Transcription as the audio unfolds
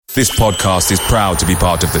This podcast is proud to be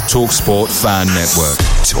part of the TalkSport Fan Network.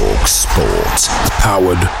 TalkSport.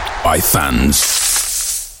 Powered by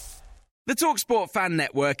fans. The TalkSport Fan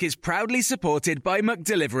Network is proudly supported by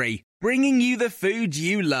McDelivery, bringing you the food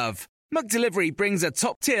you love. McDelivery brings a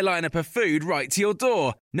top-tier lineup of food right to your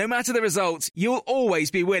door. No matter the result, you'll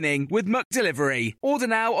always be winning with McDelivery. Order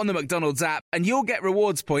now on the McDonald's app and you'll get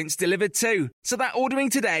rewards points delivered too. So that ordering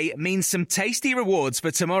today means some tasty rewards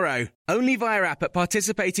for tomorrow. Only via app at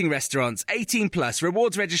participating restaurants. 18 plus.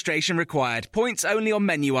 Rewards registration required. Points only on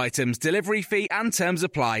menu items. Delivery fee and terms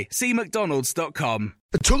apply. See mcdonalds.com.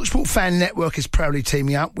 The TalkSport Fan Network is proudly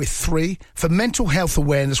teaming up with 3 for Mental Health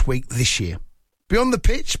Awareness Week this year. Beyond the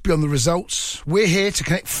pitch, beyond the results, we're here to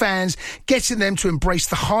connect fans, getting them to embrace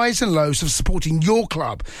the highs and lows of supporting your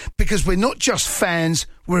club, because we're not just fans,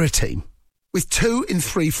 we're a team. With 2 in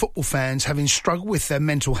 3 football fans having struggled with their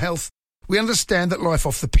mental health, we understand that life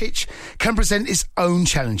off the pitch can present its own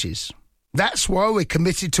challenges. That's why we're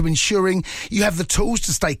committed to ensuring you have the tools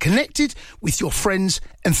to stay connected with your friends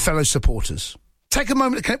and fellow supporters. Take a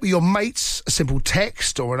moment to connect with your mates. A simple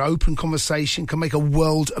text or an open conversation can make a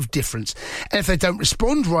world of difference. And if they don't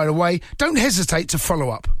respond right away, don't hesitate to follow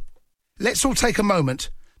up. Let's all take a moment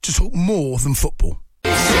to talk more than football.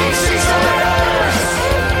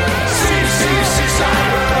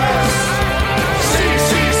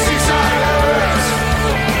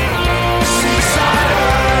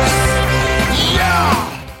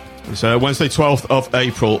 It's Wednesday, 12th of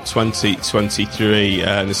April 2023.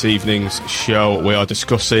 This evening's show, we are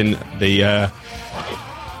discussing the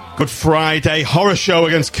Good Friday horror show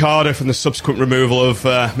against Cardiff and the subsequent removal of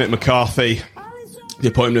Mick McCarthy, the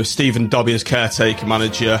appointment of Stephen Dobbie as caretaker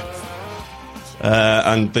manager,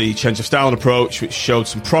 and the change of style and approach, which showed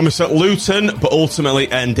some promise at Luton, but ultimately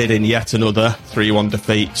ended in yet another 3-1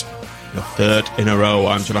 defeat, the 3rd in a row.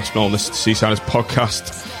 I'm John Aspinall, and this is the Seasiders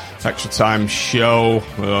podcast. Extra time show,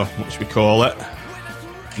 what should we call it?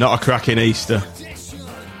 Not a cracking Easter.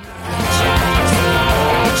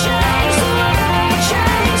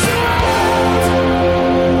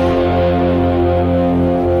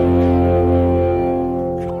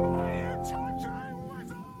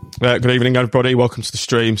 Good evening, everybody. Welcome to the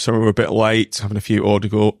stream. Sorry we're a bit late, having a few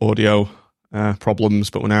audio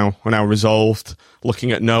problems, but we're now resolved.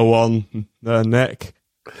 Looking at no one, Nick.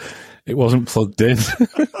 It wasn't plugged in.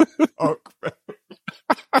 Are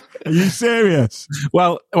you serious?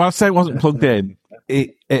 Well, when I say it wasn't plugged in,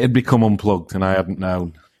 it had become unplugged and I hadn't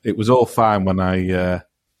known. It was all fine when I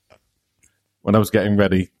was getting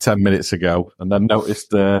ready 10 minutes ago, and then noticed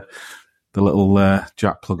the little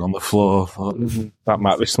jack plug on the floor. Thought that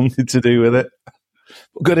might be something to do with it.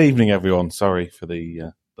 But good evening, everyone. Sorry for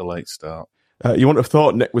the late start. You wouldn't have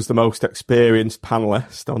thought Nick was the most experienced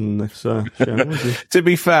panellist on this show, would you? To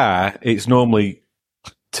be fair, it's normally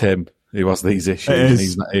Tim who has these issues, and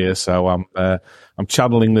he's not here. So I'm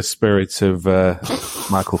channeling the spirit of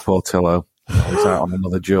Michael Portillo. He's out on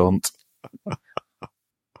another jaunt.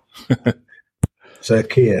 So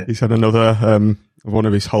Kia, he's had another one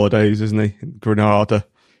of his holidays, isn't he? In Granada,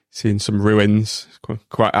 seeing some ruins.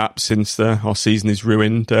 Quite apt since our season is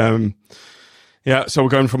ruined. Yeah, so we're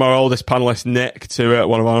going from our oldest panellist, Nick, to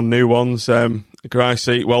one of our new ones,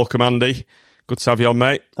 Gracie. Welcome, Andy. Good to have you on,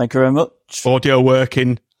 mate. Thank you very much. Audio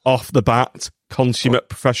working off the bat, consummate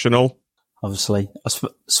professional. Obviously, I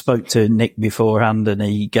spoke to Nick beforehand, and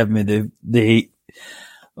he gave me the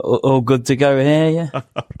all good to go here,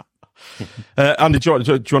 yeah. Andy, do you want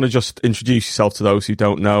to just introduce yourself to those who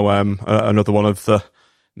don't know? Another one of the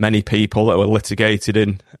many people that were litigated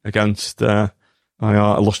in against our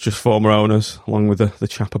illustrious former owners, along with the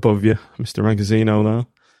chap above you, Mr. Ragazzino, though.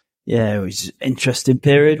 Yeah, it was an interesting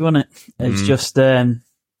period, wasn't it? It's just,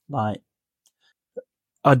 like,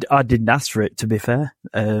 I didn't ask for it, to be fair.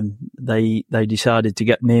 They decided to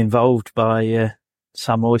get me involved by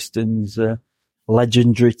Sam Oyston's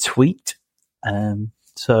legendary tweet.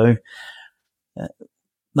 So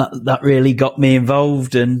that really got me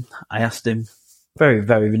involved, and I asked him very,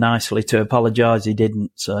 very nicely to apologise. He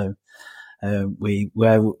didn't, so we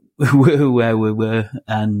where we were,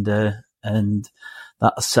 and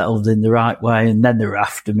that settled in the right way. And then they were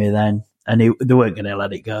after me then, and they weren't going to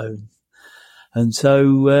let it go. And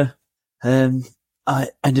so I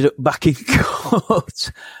ended up back in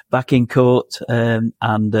court,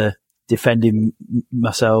 and defending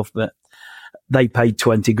myself. But they paid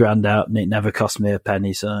 20 grand out, and it never cost me a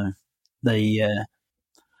penny. So they.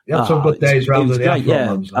 You had some good days around the Afro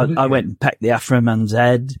Man's. I went and pecked the Afro Man's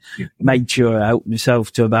head, made sure I helped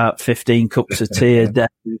myself to about 15 cups of tea a day.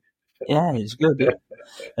 Yeah, it's good.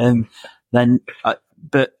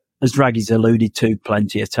 But as Raggy's alluded to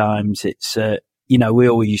plenty of times, it's we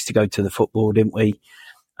all used to go to the football, didn't we?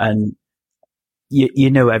 And you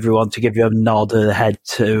knew everyone to give you a nod of the head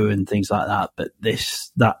to and things like that. But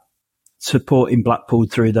that supporting Blackpool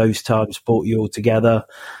through those times brought you all together.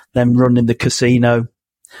 Then running the casino,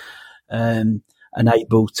 and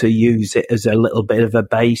able to use it as a little bit of a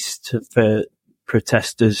base for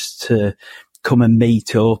protesters to come and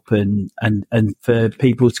meet up and for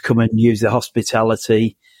people to come and use the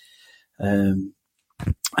hospitality, and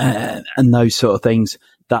those sort of things.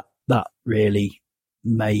 That really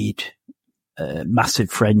made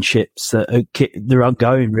massive friendships they're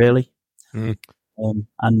ongoing, really. And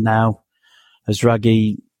now, as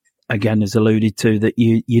Raggy again has alluded to, that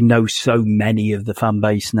you know so many of the fan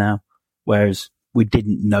base now, whereas we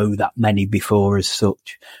didn't know that many before as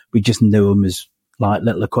such. We just knew them as like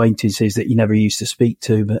little acquaintances that you never used to speak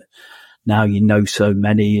to, but now you know so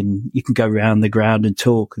many, and you can go around the ground and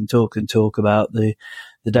talk about the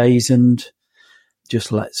days, and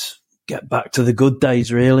just let's get back to the good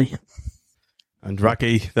days, really. And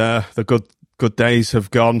Raggy, the good days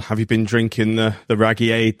have gone. Have you been drinking the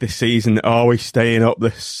Raggy Aid this season? Are we staying up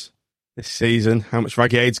this season? How much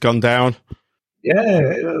Raggy Aid's gone down?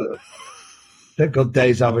 Yeah, the good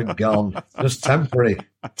days haven't gone. Just temporary.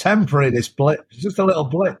 This blip. It's just a little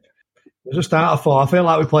blip. We're just out of form. I feel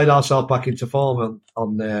like we played ourselves back into form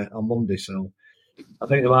on Monday. So I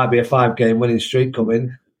think there might be a 5-game winning streak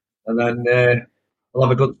coming, and then we'll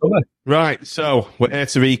have a good summer. Right. So we're here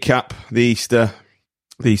to recap the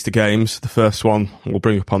Easter games. The first one we'll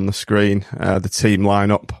bring up on the screen. The team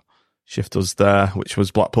lineup. Shift us there, which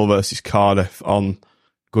was Blackpool versus Cardiff on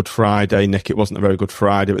Good Friday. Nick, it wasn't a very good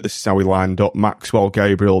Friday, but this is how we lined up. Maxwell,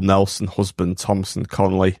 Gabriel, Nelson, Husband, Thompson,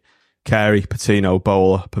 Connolly, Carey, Patino,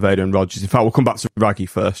 Bowler, Poveda and Rodgers. In fact, we'll come back to Raggy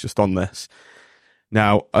first, just on this.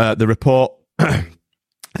 Now, the report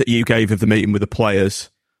that you gave of the meeting with the players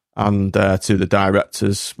and to the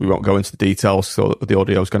directors, we won't go into the details, so the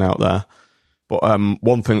audio's gone out there. But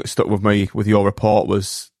one thing that stuck with me with your report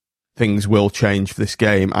was things will change for this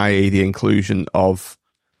game, i.e. the inclusion of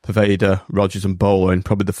Poveda, Rodgers and Bowler, and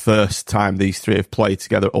probably the first time these three have played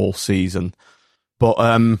together all season. But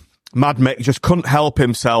Mad Mick just couldn't help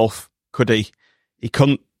himself, could he? He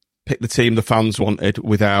couldn't pick the team the fans wanted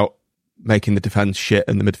without making the defence shit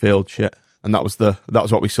and the midfield shit, and that was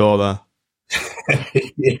what we saw there.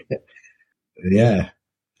 Yeah.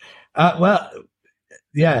 Well,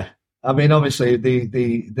 yeah. I mean, obviously,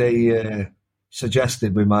 they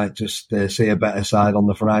suggested we might just see a better side on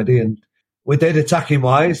the Friday, and we did attacking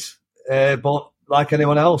wise. But like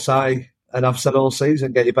anyone else, I've said all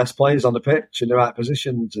season, get your best players on the pitch in the right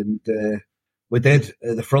positions, and we did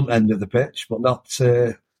at the front end of the pitch, but not.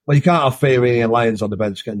 Well, you can't have Fiorini and Lyons on the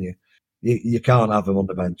bench, can you? You can't have them on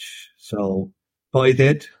the bench. So, but he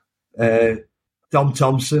did. Dom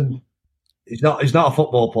Thompson, he's not a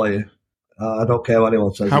football player. I don't care what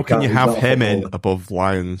anyone says. How can you have him in above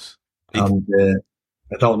Lyons? And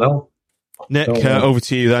I don't know. Nick, over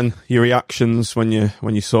to you then. Your reactions when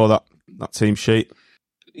you saw that team sheet?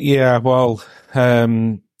 Yeah, well,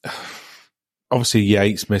 obviously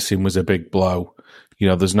Yates missing was a big blow.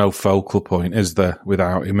 There's no focal point, is there,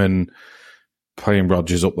 without him, and playing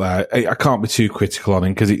Rodgers up there. I can't be too critical on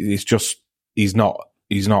him because he's not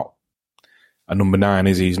a number 9,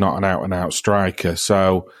 is he? He's not an out-and-out striker.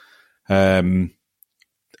 So,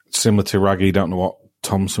 similar to Raggy, don't know what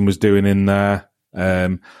Thompson was doing in there.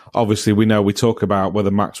 Obviously, we talk about whether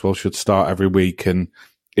Maxwell should start every week, and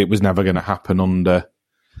it was never going to happen under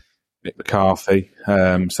Mick McCarthy.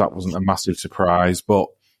 So that wasn't a massive surprise. But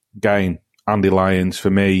again, Andy Lyons, for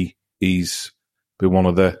me, he's been one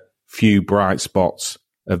of the few bright spots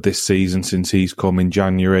of this season since he's come in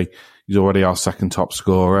January. He's already our second top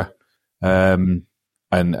scorer, and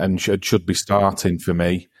should be starting for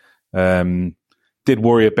me. Did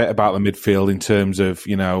worry a bit about the midfield in terms of,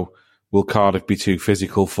 will Cardiff be too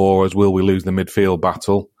physical for us? Will we lose the midfield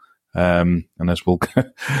battle? And as we'll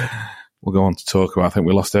go on to talk about, I think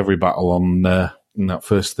we lost every battle on in that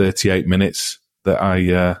first 38 minutes that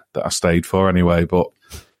I stayed for anyway. But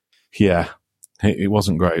yeah, it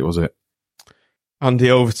wasn't great, was it?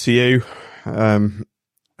 Andy, over to you.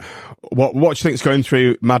 What do you think's going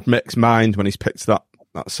through Mad Mick's mind when he's picked that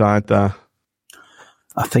side there?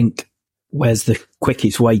 I think where's the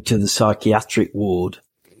quickest way to the psychiatric ward?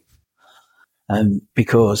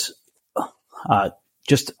 Because I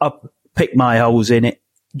pick my holes in it.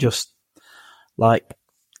 Just like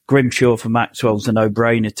Grimshaw for Maxwell's a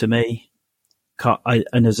no-brainer to me.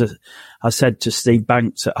 And as I said to Steve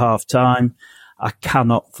Banks at half-time, I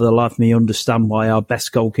cannot for the life of me understand why our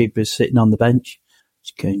best goalkeeper is sitting on the bench.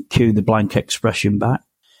 Just going to cue the blank expression back.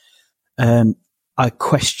 I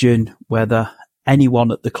question whether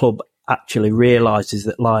anyone at the club actually realises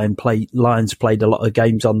that Lions played a lot of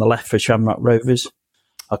games on the left for Shamrock Rovers.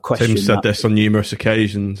 I question Tim said that. this on numerous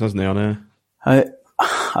occasions, hasn't he, on air?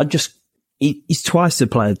 He's twice the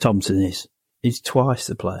player Thompson is. He's twice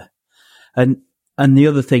the player. And the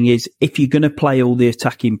other thing is, if you're going to play all the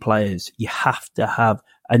attacking players, you have to have,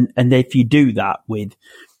 and if you do that with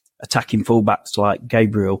attacking fullbacks like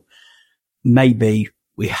Gabriel, maybe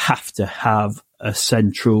we have to have a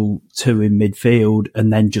central two in midfield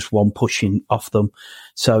and then just one pushing off them.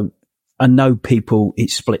 So I know it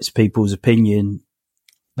splits people's opinion,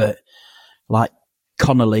 but like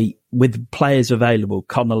Connolly, with players available,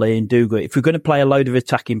 Connolly and Dougal, if we're going to play a load of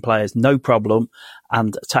attacking players, no problem,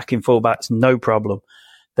 and attacking fullbacks, no problem,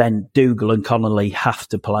 then Dougal and Connolly have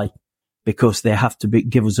to play because they have to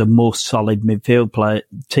give us a more solid midfield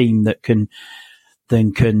team that can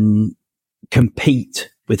compete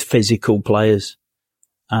with physical players.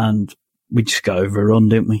 And we just got overrun,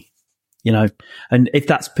 didn't we? You know, and if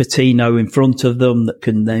that's Patino in front of them that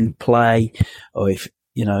can then play, or if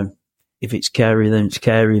it's Carey, then it's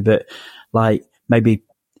Carey. But like maybe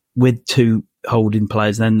with two holding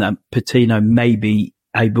players, then Patino may be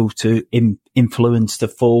able to influence the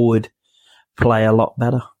forward play a lot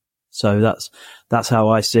better. So that's how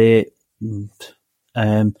I see it.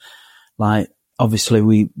 And, like obviously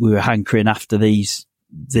we were hankering after the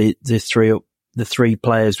three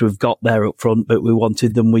players we've got there up front, but we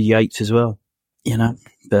wanted them with Yates as well, you know.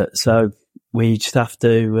 But so we just have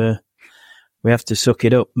to suck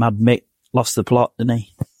it up. Mad Mick lost the plot, didn't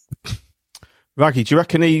he? Raggy, do you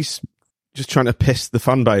reckon he's just trying to piss the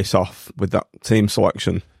fan base off with that team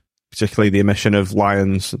selection, particularly the omission of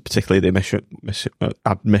Lions, particularly the omission, you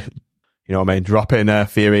know what I mean, drop in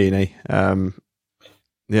Fiorini,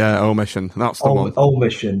 omission. That's the one.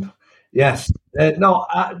 Omission. Yes. I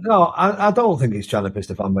don't think he's trying to piss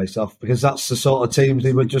the fan base off, because that's the sort of teams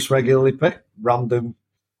he would just regularly pick. Random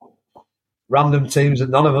teams that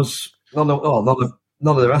none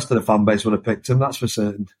of the rest of the fan base would have picked him, that's for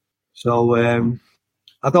certain. So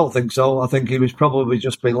I don't think so. I think he was probably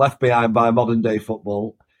just being left behind by modern day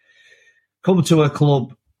football. Come to a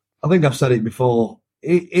club, I think I've said it before,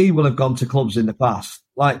 he will have gone to clubs in the past,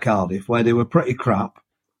 like Cardiff, where they were pretty crap,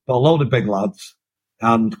 but a load of big lads,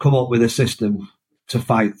 and come up with a system to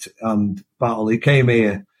fight and battle. He came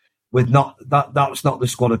here with that's not the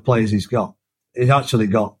squad of players he's got. He's actually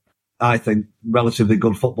got, I think, relatively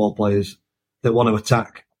good football players that want to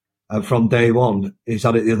attack. And from day one, he's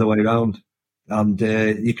had it the other way around. And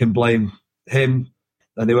you can blame him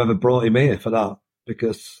and whoever brought him here for that.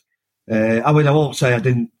 Because, I won't say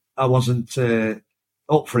I wasn't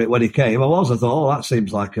up for it when he came. I thought, that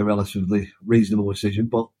seems like a relatively reasonable decision,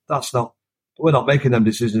 but we're not making them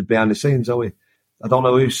decisions behind the scenes, are we? I don't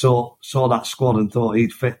know who saw that squad and thought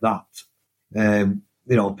he'd fit that.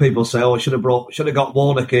 People say, I should have got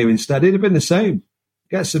Warnock here instead. He'd have been the same.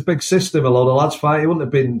 Gets a big system, a lot of lads fight. He wouldn't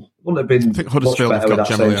have been. I think Huddersfield have got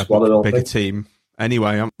generally a bigger team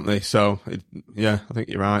anyway, haven't they? So I think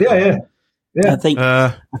you're right. Yeah. I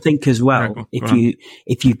think as well.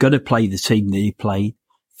 If you're going to play the team that he played,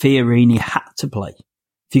 Fiorini had to play.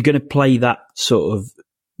 If you're going to play that sort of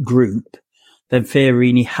group, then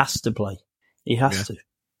Fiorini has to play. He has to.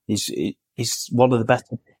 He's one of the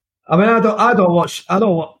better. I mean, I don't watch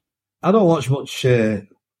much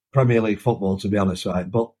Premier League football, to be honest, right?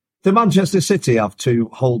 But do Manchester City have two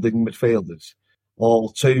holding midfielders,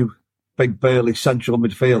 or two big burly central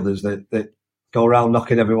midfielders that go around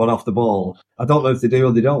knocking everyone off the ball? I don't know if they do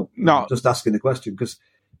or they don't. No, just asking the question, because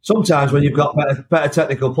sometimes when you've got better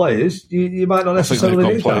technical players, you might not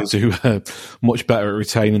necessarily need players who are much better at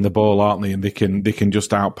retaining the ball, aren't they? And they can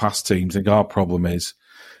just outpass teams. And our problem is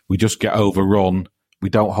we just get overrun. We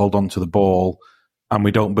don't hold on to the ball, and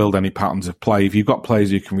we don't build any patterns of play. If you've got players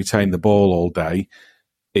who can retain the ball all day,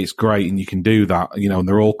 it's great, and you can do that. You know, and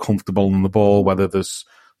they're all comfortable on the ball, whether there's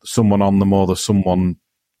someone on them or there's someone,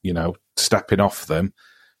 stepping off them.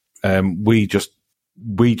 We just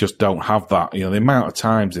don't have that. You know, the amount of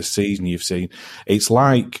times this season you've seen, it's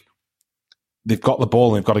like they've got the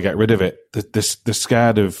ball and they've got to get rid of it. They're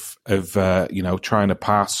scared of trying to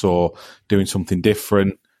pass or doing something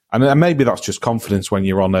different. And maybe that's just confidence when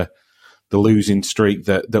you're on the losing streak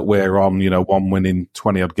that we're on, one winning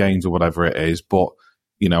 20 odd games or whatever it is. But,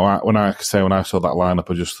 when I saw that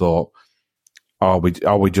lineup, I just thought, are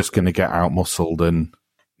we just going to get out muscled? And,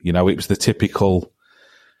 it was the typical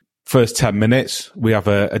first 10 minutes. We have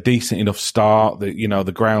a decent enough start that,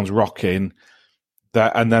 the ground's rocking,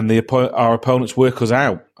 and then our opponents work us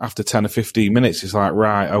out after 10 or 15 minutes. It's like,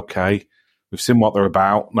 right, okay, we've seen what they're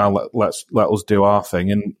about. Now let us do our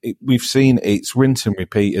thing. And we've seen it's rinse and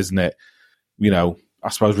repeat, isn't it? I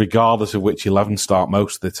suppose regardless of which 11 start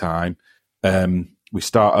most of the time, we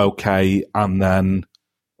start okay, and then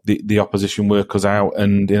the opposition work us out,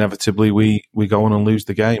 and inevitably we go on and lose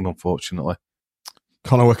the game, unfortunately.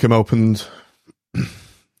 Connor Wickham opened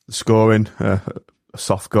scoring a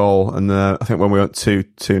soft goal, and I think when we went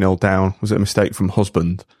 2-0 down, was it a mistake from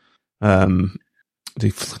Husband? Did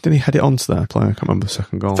he head it onto their player? I can't remember the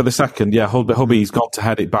second goal. For the second, yeah, Hubby's got to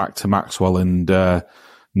head it back to Maxwell and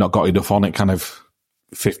not got enough on it, kind of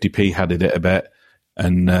 50p headed it a bit,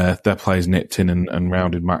 and their players nipped in and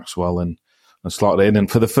rounded Maxwell and slotted it in. And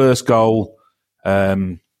for the first goal,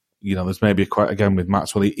 there's maybe again with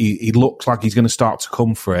Maxwell, he looks like he's going to start to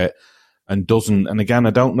come for it and doesn't. And again,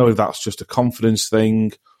 I don't know if that's just a confidence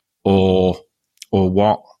thing or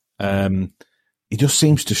what. He just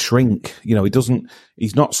seems to shrink.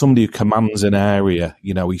 He's not somebody who commands an area.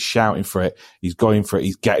 He's shouting for it. He's going for it.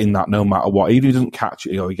 He's getting that no matter what. Even if he doesn't catch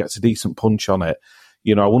it, he gets a decent punch on it.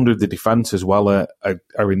 I wonder if the defence as well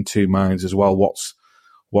are in two minds as well.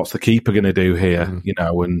 What's the keeper going to do here?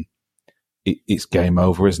 And it's game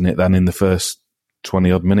over, isn't it? Then in the first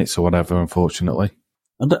 20 odd minutes or whatever, unfortunately.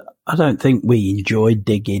 I don't think we enjoyed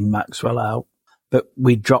digging Maxwell out, but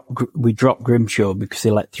we dropped Grimshaw because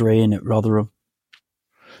he let 3 in at Rotherham.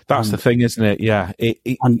 That's the thing, isn't it? Yeah.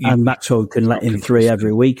 And Maxwell can let in 3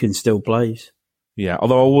 every week and still plays. Yeah.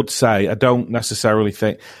 Although I would say I don't necessarily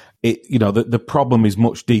think the problem is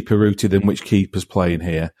much deeper rooted than which keeper's playing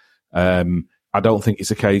here. I don't think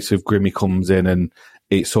it's a case of Grimmy comes in and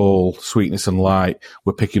it's all sweetness and light.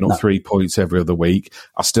 We're picking up 3 points every other week.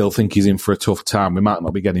 I still think he's in for a tough time. We might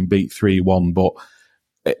not be getting beat 3-1, but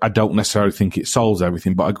I don't necessarily think it solves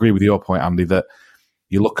everything. But I agree with your point, Andy, that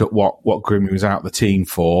you look at what Grimmy was out the team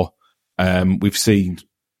for. We've seen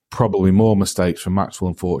probably more mistakes from Maxwell,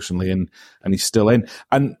 unfortunately, and he's still in.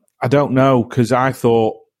 And I don't know, because I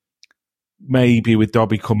thought maybe with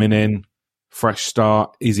Dobby coming in, fresh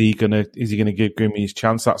start, is he gonna give Grimmy his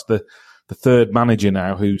chance? That's the third manager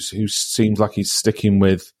now who seems like he's sticking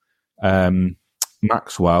with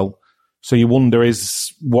Maxwell. So you wonder,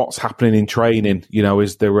 is what's happening in training?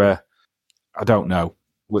 Is there I don't know.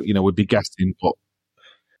 We'd be guessing, but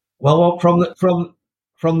well,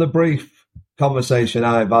 from the brief conversation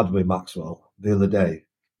I've had with Maxwell the other day,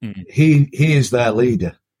 he is their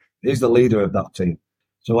leader. He's the leader of that team.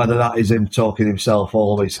 So whether that is him talking himself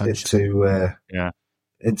always into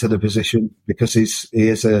the position because he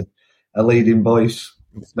is a leading voice,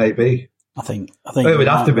 maybe. I think it would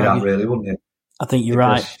have to be that, really, wouldn't it? I think you're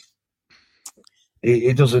right.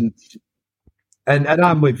 He doesn't, and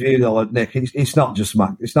I'm with you though, Nick. It's not just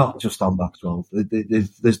on Maxwell.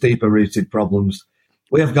 There's deeper rooted problems.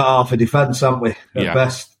 We have got half a defence, haven't we, at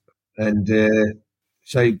best? And getting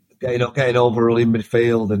overrun in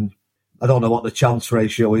midfield, and I don't know what the chance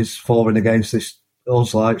ratio is for and against this.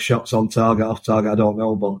 Those like shots on target, off target, I don't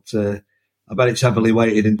know, but I bet it's heavily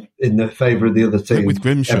weighted in the favour of the other team with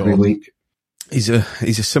Grimshaw every week. He's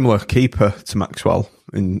a similar keeper to Maxwell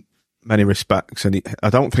in many respects, and I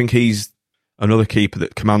don't think he's another keeper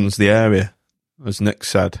that commands the area, as Nick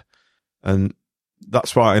said, and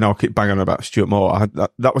that's why I keep banging on about Stuart Moore.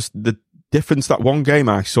 That was the difference. That one game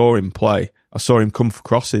I saw him play, I saw him come for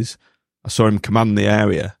crosses, I saw him command the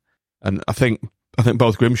area, and I think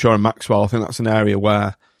both Grimshaw and Maxwell, I think that's an area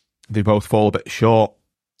where they both fall a bit short.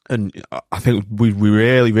 And I think we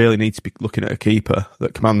really, really need to be looking at a keeper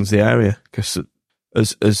that commands the area, because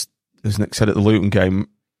as Nick said at the Luton game,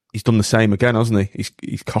 he's done the same again, hasn't he?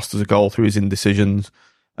 He's cost us a goal through his indecisions,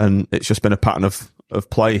 and it's just been a pattern of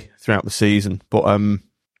play throughout the season. But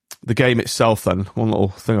the game itself, then, one little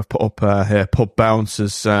thing I've put up here, pub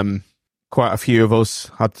bounces. Quite a few of us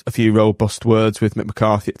had a few robust words with Mick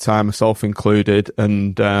McCarthy at the time, myself included,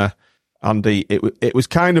 and Andy. It was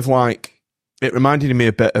kind of like, it reminded me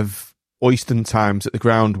a bit of Oyston times at the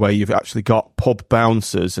ground, where you've actually got pub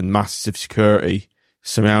bouncers and massive security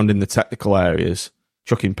surrounding the technical areas,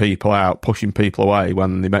 chucking people out, pushing people away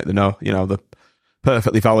when they make the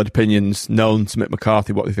perfectly valid opinions known to Mick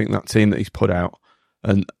McCarthy, what they think that team that he's put out.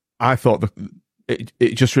 And I thought it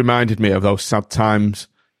just reminded me of those sad times,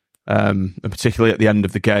 and particularly at the end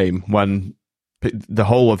of the game when the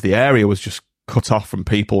whole of the area was just cut off from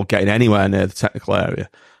people getting anywhere near the technical area.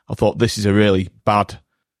 I thought, this is a really bad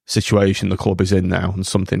situation the club is in now, and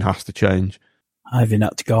something has to change. I even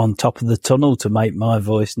had to go on top of the tunnel to make my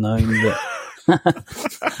voice known. But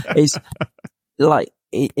it's like,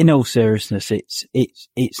 in all seriousness,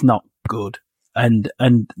 it's not good. And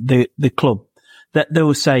the club, that they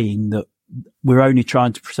were saying that we're only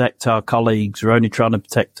trying to protect our colleagues, and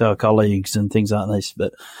things like this.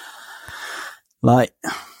 But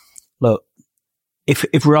look,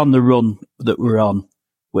 if we're on the run that we're on,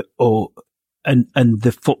 and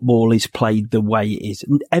the football is played the way it is,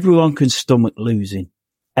 and everyone can stomach losing.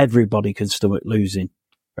 Everybody can stomach losing,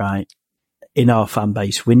 right? In our fan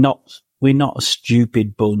base, we're not a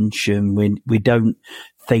stupid bunch, and we don't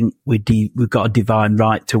think we've got a divine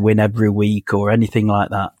right to win every week or anything like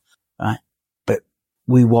that, right? But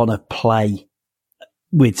we want to play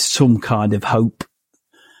with some kind of hope,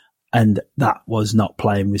 and that was not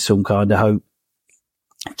playing with some kind of hope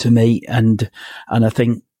to me. And I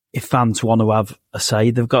think if fans want to have a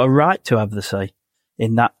say, they've got a right to have the say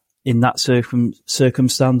in that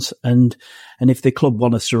circumstance. And if the club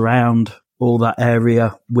want to surround all that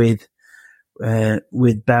area with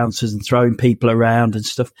bouncers and throwing people around and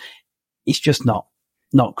stuff, it's just not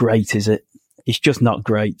great, is it? It's just not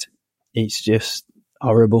great. It's just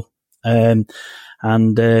horrible. And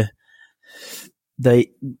they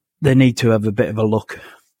need to have a bit of a look.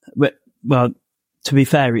 But, well, to be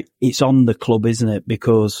fair, it's on the club, isn't it?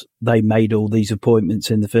 Because they made all these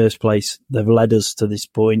appointments in the first place. They've led us to this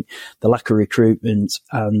point. The lack of recruitment,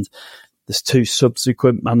 and there's 2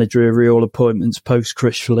 subsequent managerial appointments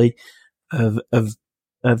post-crucially have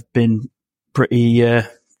been pretty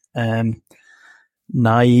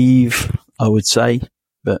naive, I would say.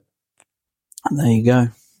 But there you go.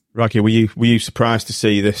 Raggy, were you surprised to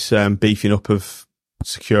see this beefing up of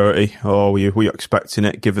security, or were you expecting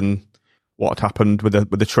it, given what had happened with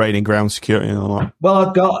the training ground security and all that?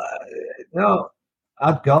 Well,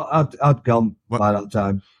 I'd gone by that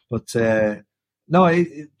time, but no,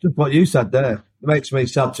 just what you said there. It makes me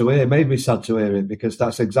sad to hear. Made me sad to hear it, because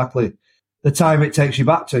that's exactly the time it takes you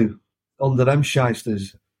back to under them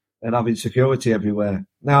shysters and having security everywhere.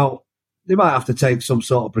 Now, they might have to take some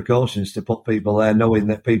sort of precautions to put people there, knowing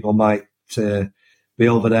that people might be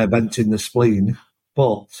over there venting the spleen,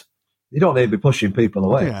 but you don't need to be pushing people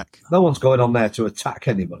away. Yeah. No one's going on there to attack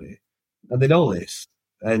anybody, and they know this.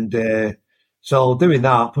 And so doing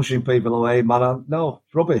that, pushing people away, man, no,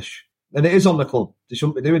 rubbish. And it is on the club. They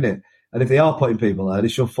shouldn't be doing it. And if they are putting people there, they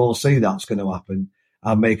should foresee that's going to happen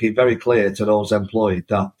and make it very clear to those employed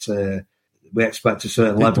that we expect a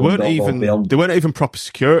certain level. They weren't even proper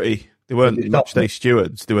security. They weren't matchday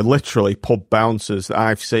stewards. They were literally pub bouncers that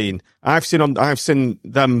I've seen. I've seen them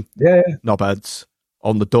knobheads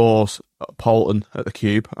on the doors at Polton at the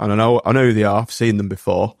Cube, and I know who they are. I've seen them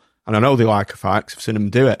before, and I know they like a fight 'cause I've seen them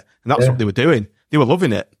do it, and that's what they were doing. They were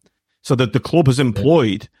loving it. So the club has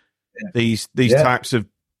employed these types of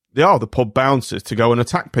the pub bouncers to go and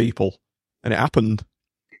attack people, and it happened.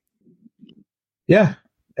 Yeah,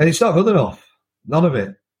 and it's not good enough. None of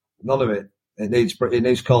it. It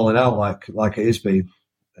needs calling out like it has been.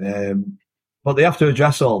 But they have to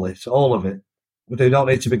address all of it. We do not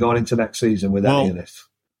need to be going into next season with any of this.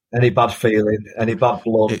 Any bad feeling, any bad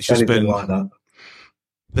blood, anything like that.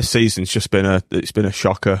 This season's just been a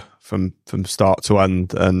shocker from start to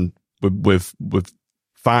end, and we've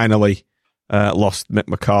finally lost Mick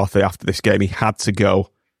McCarthy after this game. He had to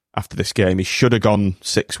go after this game. He should have gone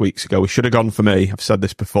 6 weeks ago. He should have gone for me. I've said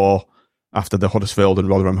this before. After the Huddersfield and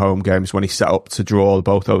Rotherham home games, when he set up to draw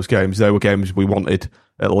both those games, they were games we wanted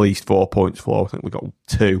at least 4 points for. I think we got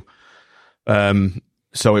 2.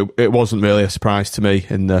 So it wasn't really a surprise to me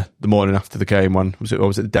in the morning after the game. When was it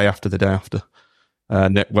the day after?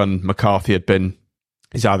 When McCarthy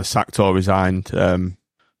he's either sacked or resigned.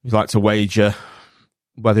 We'd like to wager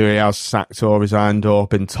whether he has sacked or resigned or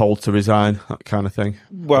been told to resign, that kind of thing.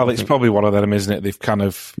 Well, it's probably one of them, isn't it?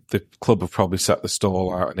 The club have probably set the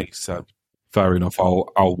stall out, and he said, fair enough,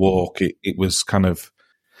 I'll walk. It was kind of,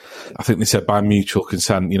 I think they said by mutual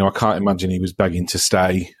consent. I can't imagine he was begging to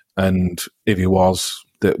stay, and if he was,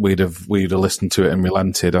 that we'd have listened to it and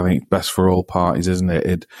relented. I think best for all parties, isn't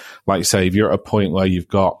it? Like you say, if you're at a point where you've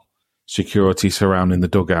got security surrounding the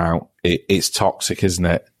dugout, it's toxic, isn't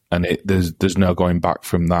it? And there's no going back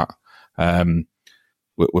from that.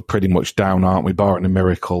 We're pretty much down, aren't we? Barring a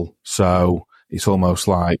miracle. So it's almost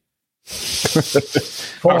like that's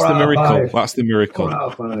the miracle. That's the miracle.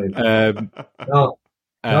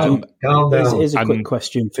 Calm down. Here's a quick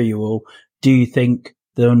question for you all. Do you think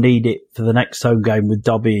they'll need it for the next home game with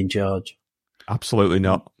Dobby in charge? Absolutely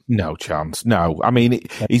not. No chance. No. I mean,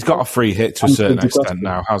 he's got a free hit to a certain extent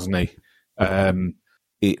now, hasn't he?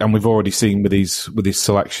 And we've already seen with his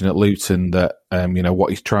selection at Luton that what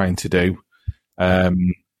he's trying to do.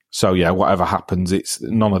 So yeah, whatever happens, it's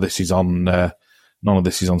none of this is on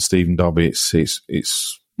Stephen Dobby.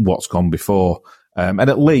 It's what's gone before, and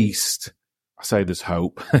at least I say there's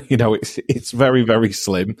hope. It's very, very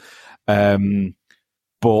slim,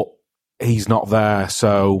 but he's not there.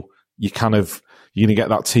 So you're going to get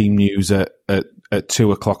that team news at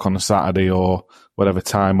 2:00 on a Saturday or whatever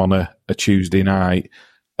time on a Tuesday night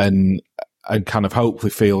and kind of hopefully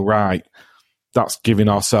feel right, that's giving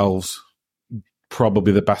ourselves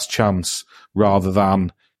probably the best chance rather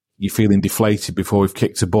than you feeling deflated before we've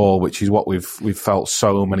kicked a ball, which is what we've felt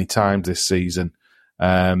so many times this season.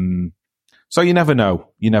 So you never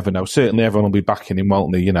know. Certainly everyone will be backing him,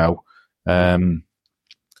 won't they?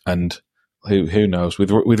 And who knows?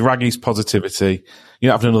 With Raggy's positivity,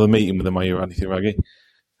 you're not having another meeting with him, are you, or anything, Raggy?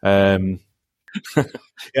 Yeah,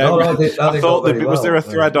 I thought was there a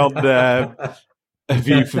thread on A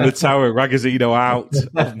View from the Tower, Ragazzino out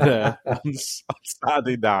on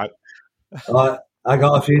Saturday night? I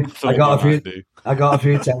got a few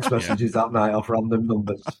text messages that night off random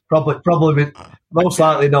numbers. Probably most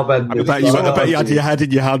likely not Ben. I bet you had your head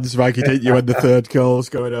in your hands, Raggy, didn't you, when the third goal's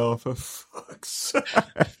going off? For fuck's sake.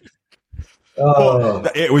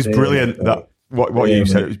 It was brilliant. That what you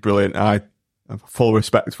said, it was brilliant. I have full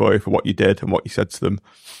respect for you for what you did and what you said to them.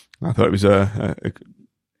 I thought it was at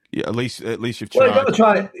least you've tried. Well, you got to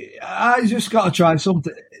try. I just got to try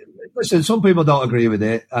something. Listen, some people don't agree with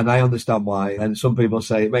it, and I understand why. And some people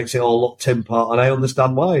say it makes it all look tin pot, and I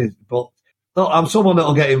understand why. But look, I'm someone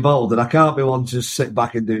that'll get involved, and I can't be one to just sit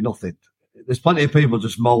back and do nothing. There's plenty of people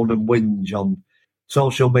just moan and whinge on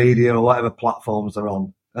social media or whatever platforms they're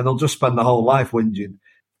on, and they'll just spend their whole life whinging.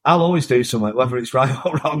 I'll always do something, whether it's right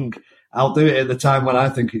or wrong. I'll do it at the time when I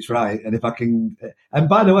think it's right, and if I can. And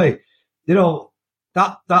by the way,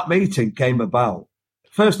 that meeting came about.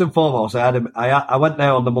 First and foremost, I went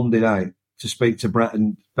there on the Monday night to speak to Brett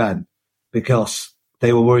and Ben because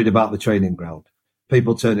they were worried about the training ground,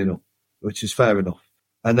 people turning up, which is fair enough.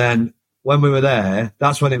 And then when we were there,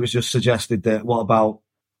 that's when it was just suggested that what about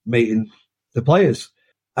meeting the players?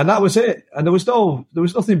 And that was it. And there was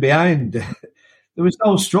nothing behind it. There was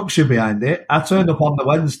no structure behind it. I turned up on the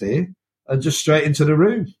Wednesday and just straight into the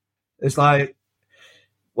room. It's like,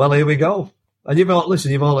 well, here we go. And you've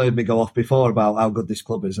all heard me go off before about how good this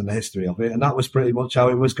club is and the history of it, and that was pretty much how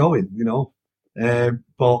it was going,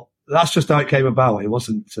 But that's just how it came about. It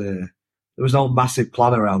wasn't, there was no massive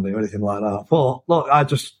plan around it or anything like that. But look, I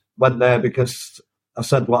just went there because I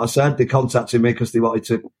said what I said. They contacted me because they wanted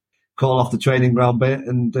to call off the training ground bit,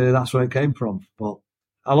 and that's where it came from. But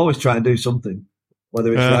I'll always try and do something,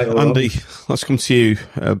 whether it's right or Andy, wrong. let's come to you.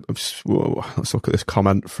 Let's look at this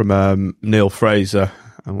comment from Neil Fraser.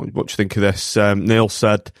 What do you think of this? Neil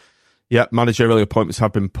said, "Yeah, managerial appointments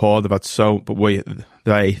have been poor. They've had they.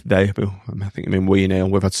 I think I mean we, Neil.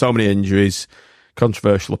 We've had so many injuries.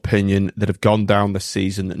 Controversial opinion that have gone down this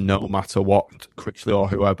season, no matter what. Critchley or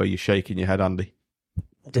whoever." You're shaking your head, Andy.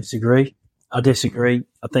 I disagree. I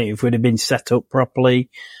think if we'd have been set up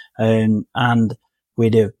properly, and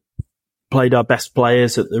we'd have played our best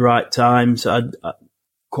players at the right times,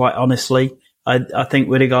 quite honestly, I think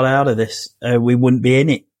we'd have got out of this. We wouldn't be in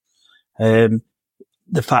it. The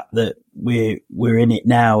fact that we're in it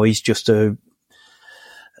now is just a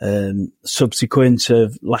subsequent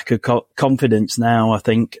of lack of confidence. Now I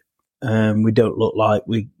think we don't look like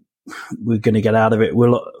we're going to get out of it.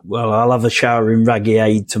 I'll have a shower in Raggy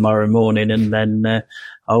Aid tomorrow morning, and then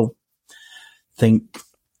I'll think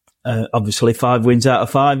obviously 5 wins out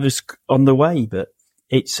of 5 is on the way. But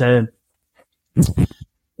it's. We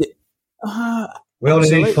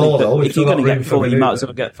only need 4 though. If you're going to get 4, you might as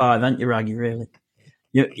well get 5, aren't you, Raggy, really?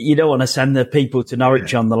 You don't want to send the people to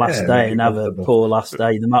Norwich on the last day and have a poor last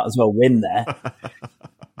day. They might as well win there.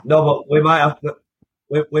 No, but we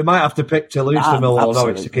might have to pick to lose to Millwall or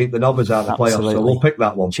Norwich to keep the Nobbers out of the playoffs, so we'll pick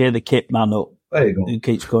that one. Cheer the kit man up. There you go. Who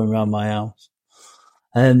keeps going around my house.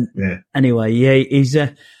 Anyway, he's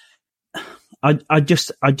I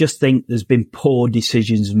just think there's been poor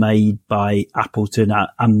decisions made by Appleton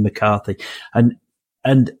and McCarthy.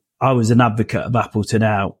 And I was an advocate of Appleton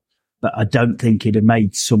out, but I don't think he'd have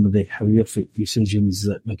made some of the horrific decisions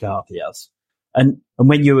that McCarthy has. And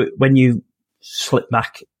when you slip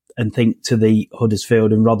back and think to the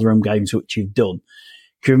Huddersfield and Rotherham games, which you've done,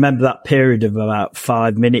 can you remember that period of about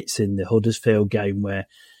 5 minutes in the Huddersfield game where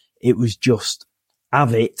it was just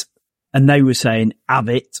have it, and they were saying have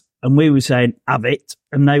it, and we were saying have it,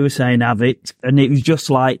 and they were saying have it, and it was just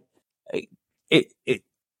like it.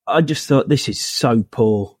 I just thought this is so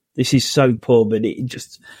poor. This is so poor, but it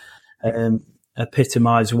just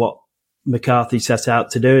epitomised what McCarthy set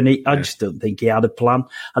out to do, and I just don't think he had a plan.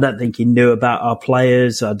 I don't think he knew about our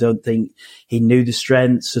players. I don't think he knew the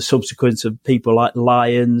strengths, the subsequence of people like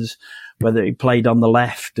Lyons, whether he played on the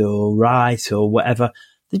left or right or whatever.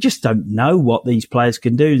 They just don't know what these players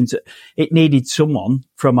can do. And it needed someone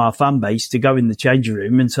from our fan base to go in the changing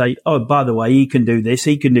room and say, oh, by the way, he can do this,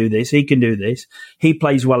 he can do this, he can do this. He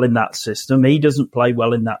plays well in that system. He doesn't play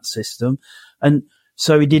well in that system. And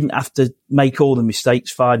so he didn't have to make all the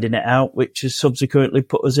mistakes finding it out, which has subsequently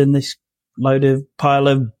put us in this pile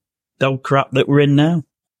of dog crap that we're in now.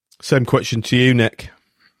 Same question to you, Nick.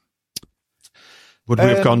 Would we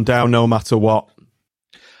have gone down no matter what?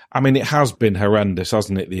 I mean, it has been horrendous,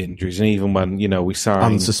 hasn't it, the injuries? And even when, we signed...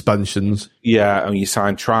 And suspensions. Yeah, and you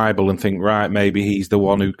sign Tribal and think, right, maybe he's the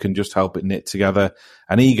one who can just help it knit together,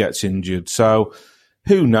 and he gets injured. So,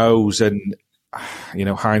 who knows? And,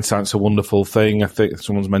 hindsight's a wonderful thing. I think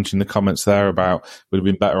someone's mentioned in the comments there about we'd have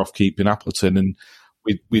been better off keeping Appleton, and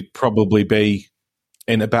we'd probably be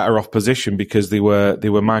in a better off position because they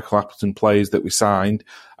were Michael Appleton players that we signed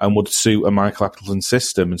and would suit a Michael Appleton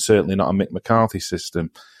system and certainly not a Mick McCarthy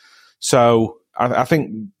system. So I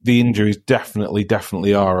think the injuries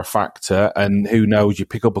definitely are a factor, and who knows, you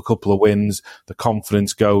pick up a couple of wins, the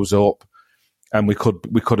confidence goes up, and we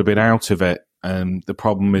could have been out of it. And the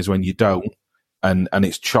problem is when you don't, and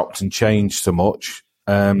it's chopped and changed so much,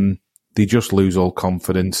 they just lose all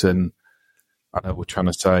confidence. And I know we're trying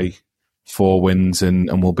to say 4 wins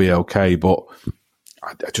and we'll be okay, but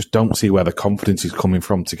I just don't see where the confidence is coming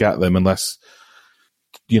from to get them unless,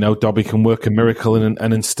 Dobby can work a miracle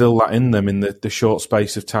and instill that in them in the short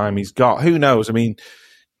space of time he's got. Who knows? I mean,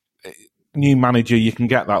 new manager, you can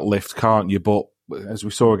get that lift, can't you? But as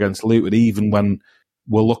we saw against Luton, even when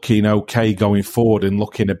we're looking okay going forward and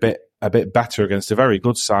looking a bit better against a very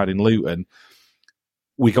good side in Luton,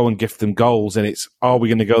 we go and gift them goals, and it's, are we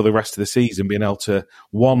going to go the rest of the season being able to,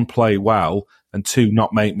 1, play well, and 2,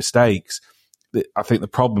 not make mistakes? I think the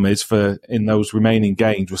problem is in those remaining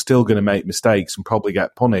games, we're still going to make mistakes and probably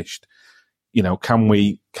get punished. Can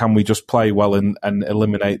we just play well and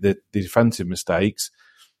eliminate the defensive mistakes?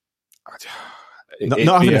 Not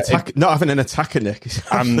having an attacker, Nick.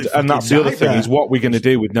 And that's the other thing is what we're going to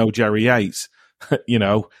do with no Jerry Yates.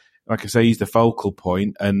 Like I say, he's the focal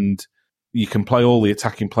point, and you can play all the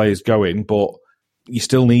attacking players going, but you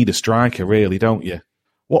still need a striker, really, don't you?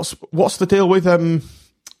 What's the deal with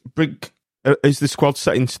Brink? Is the squad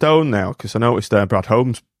set in stone now? Because I noticed Brad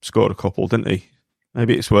Holmes scored a couple, didn't he?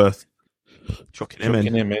 Maybe it's worth chucking him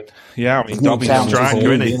in. Yeah, I mean, Dobby's a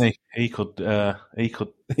striker, isn't he? He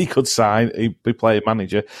could sign. He'd be player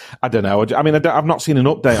manager. I don't know. I mean, I've not seen an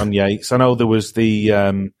update on Yates. I know there was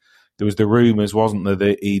the rumours, wasn't there,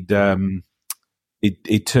 that he'd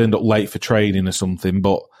turned up late for training or something,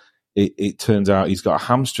 but it turns out he's got a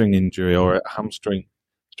hamstring injury or a hamstring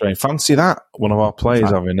strain. Fancy that, one of our players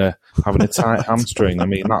having a tight hamstring. I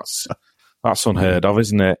mean, that's unheard of,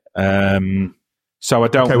 isn't it? So I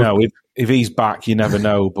don't know. If he's back, you never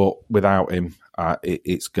know, but without him,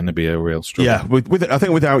 it's going to be a real struggle. Yeah, I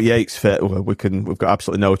think without Yates fit, we've got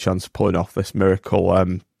absolutely no chance of pulling off this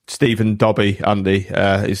miracle. Stephen Dobby, Andy,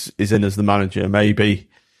 is in as the manager, maybe,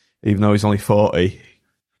 even though he's only 40.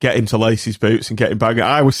 Get him to lace his boots and get him back.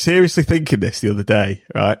 I was seriously thinking this the other day,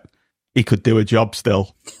 right? He could do a job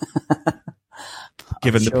still.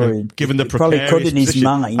 given the precarious could in his position.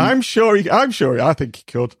 mind. I think he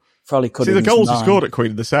could. Probably could. See the goals he scored at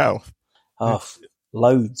Queen of the South. Oh,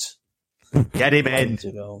 loads. Get him in.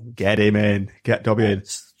 Get him in. Get Dobby in.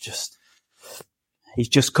 He's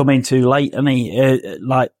just coming too late, isn't he?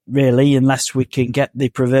 Really, unless we can get the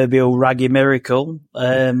proverbial raggy miracle.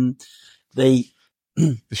 The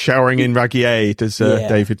showering in raggy aid, as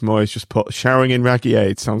David Moyes just put. Showering in raggy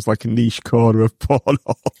aid sounds like a niche corner of porn.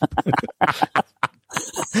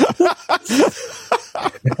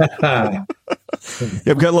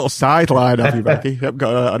 You've got a little sideline, have you, Raggy? You've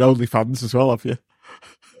got an OnlyFans as well, have you?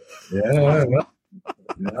 Yeah,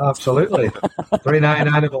 absolutely.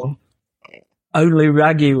 $3.99 a month. Only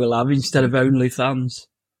Raggy will have instead of OnlyFans.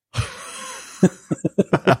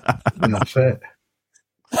 That's it.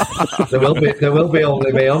 There will be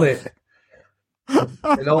only me on it.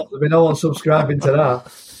 There'll be no one subscribing to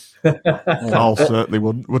that. Carl certainly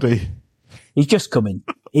wouldn't, would he? He's just coming.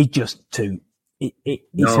 He's just too. It's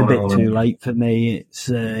a bit too late for me.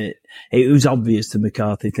 It was obvious the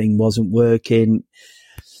McCarthy thing wasn't working.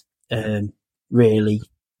 Really,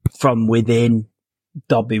 from within,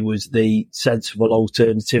 Dobby was the sensible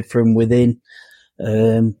alternative from within.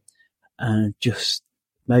 And just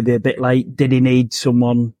maybe a bit late. Did he need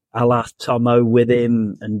someone a la Tomo with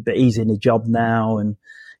him? But he's in a job now. And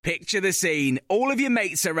picture the scene. All of your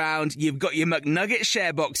mates around, you've got your McNugget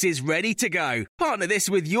share boxes ready to go. Partner this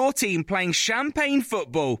with your team playing champagne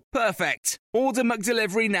football. Perfect. Order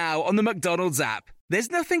McDelivery now on the McDonald's app. There's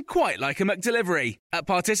nothing quite like a McDelivery. At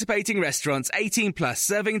participating restaurants, 18 plus,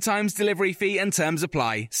 serving times, delivery fee and terms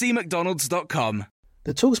apply. See mcdonalds.com.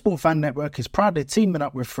 The TalkSport Fan Network is proudly teaming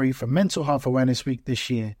up with Free for Mental Health Awareness Week this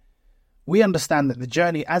year. We understand that the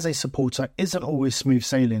journey as a supporter isn't always smooth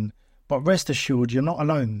sailing, But rest assured, you're not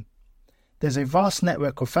alone. There's a vast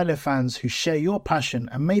network of fellow fans who share your passion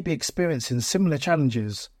and may be experiencing similar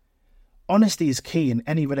challenges. Honesty is key in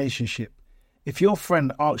any relationship. If your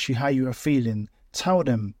friend asks you how you are feeling, tell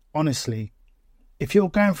them honestly. If you're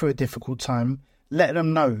going through a difficult time, let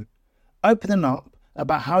them know. Opening up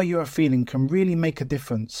about how you are feeling can really make a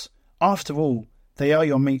difference. After all, they are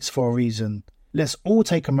your mates for a reason. Let's all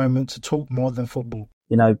take a moment to talk more than football.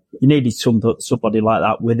 You know, you needed somebody like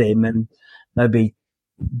that with him, and maybe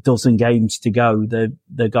dozen games to go,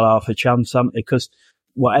 they've got half a chance, haven't they? Because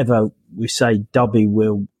whatever we say, Dobby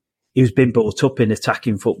he's been brought up in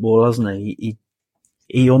attacking football, hasn't he?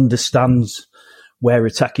 He understands where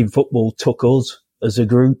attacking football took us as a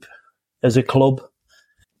group, as a club.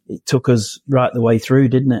 It took us right the way through,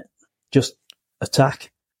 didn't it? Just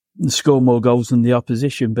attack and score more goals than the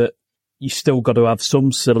opposition, but you still got to have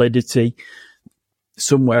some solidity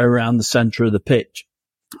somewhere around the centre of the pitch.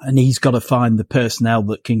 And he's got to find the personnel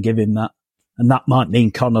that can give him that. And that might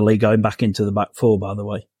mean Connolly going back into the back four, by the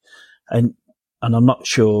way. And I'm not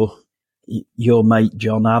sure your mate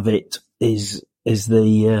John Avitt is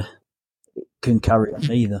the can carry on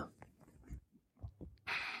either.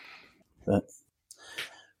 But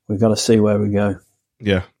we've got to see where we go.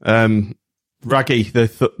 Yeah. Raggy, the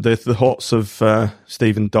thoughts of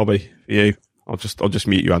Stephen Dobby for you. I'll just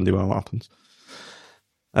mute you, Andy, while that happens.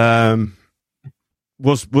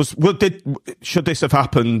 Should this have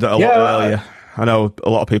happened a lot earlier? I know a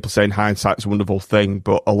lot of people saying hindsight's a wonderful thing,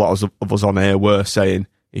 but a lot of us on here were saying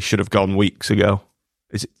he should have gone weeks ago.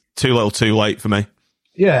 Is it too little, too late for me?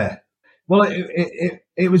 Yeah. Well,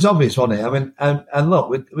 it was obvious, wasn't it? I mean, and look,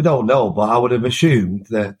 we don't know, but I would have assumed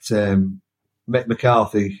that Mick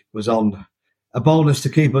McCarthy was on a bonus to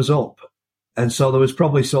keep us up, and so there was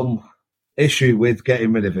probably some issue with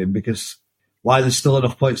getting rid of him, because while there's still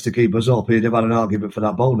enough points to keep us up, he'd have had an argument for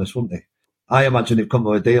that bonus, wouldn't he? I imagine he'd come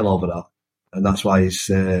to a deal over that, and that's why he's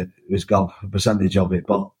got a percentage of it.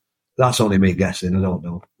 But that's only me guessing. I don't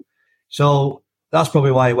know. So that's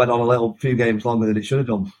probably why it went on a few games longer than it should have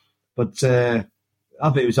done. But I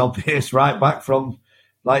think it was obvious right back from,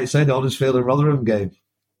 like you said, the Huddersfield and Rotherham game.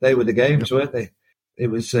 They were the games, weren't they? It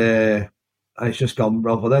was. It's just gone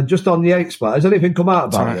wrong for them. Just on Yates, but has anything come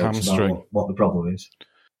out about Yates, about what the problem is?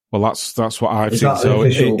 Well, that's what I think. So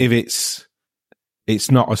if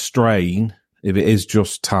it's not a strain, if it is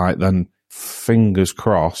just tight, then fingers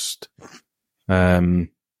crossed,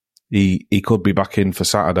 he could be back in for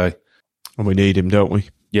Saturday, and we need him, don't we?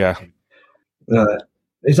 Yeah.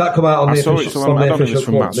 Is that come out on the official? I don't think it's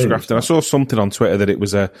from Matt Scrafton. I saw something on Twitter that it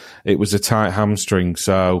was a tight hamstring.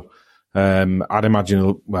 So I'd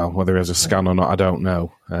imagine, well, whether he has a scan or not, I don't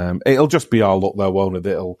know. It'll just be our luck, though, won't it?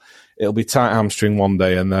 It'll be tight hamstring one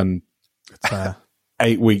day and then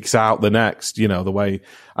 8 weeks out the next, you know, the way.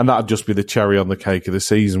 And that'd just be the cherry on the cake of the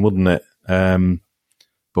season, wouldn't it?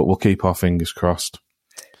 But we'll keep our fingers crossed.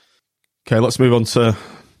 Okay, let's move on to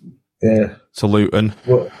Luton.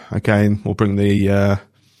 Again, we'll bring the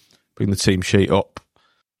team sheet up.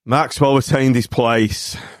 Maxwell retained his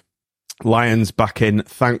place. Lyons back in,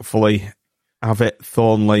 thankfully. Avitt,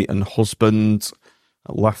 Thornley and Husband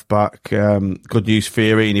at left back. Good news,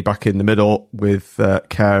 Fiorini back in the middle with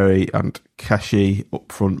Carey and Keshi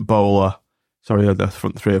up front. The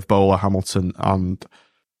front three of Bowler, Hamilton and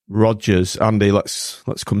Rodgers. Andy, let's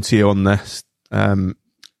come to you on this.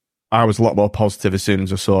 I was a lot more positive as soon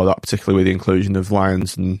as I saw that, particularly with the inclusion of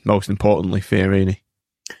Lyons and, most importantly, Fiorini.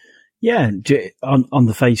 Yeah, on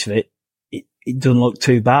the face of it, it doesn't look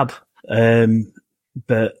too bad.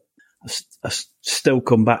 But I still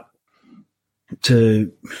come back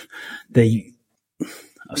to the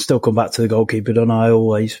goalkeeper, don't I,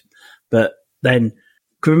 always? But then,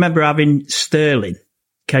 can you remember having Sterling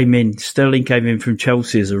came in from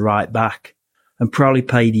Chelsea as a right back and probably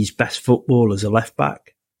played his best football as a left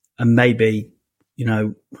back. And maybe, you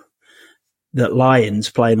know, that Lyons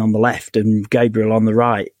playing on the left and Gabriel on the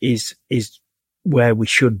right is where we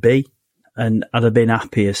should be. And I'd have been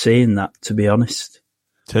happier seeing that, to be honest.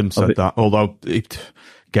 Tim said that, although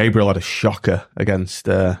Gabriel had a shocker against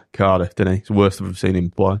Cardiff, didn't he? It's the worst I've ever seen him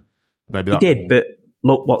play. Maybe he did, but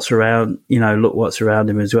look what's around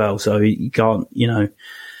him as well. So you can't, you know.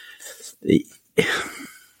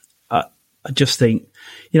 I just think,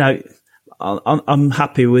 you know, I'm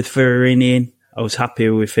happy with Fiorini. I was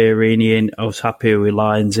happier with Fiorini. I was happier with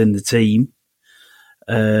Lyons in the team.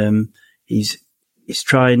 He's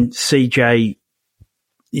trying CJ.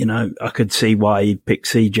 You know, I could see why he picked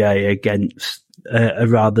CJ against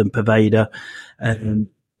rather than Poveda. And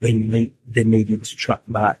they needed to track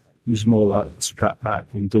back. It was more like to track back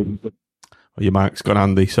and do. Well, your mic's gone,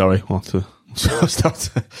 Andy. Sorry, we'll have to start.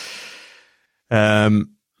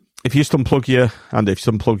 If you just unplug your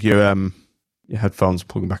headphones,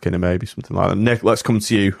 plug them back in, and maybe something like that. Nick, let's come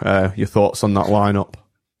to you. Your thoughts on that lineup?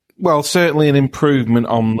 Well, certainly an improvement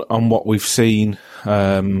on what we've seen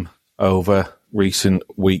over recent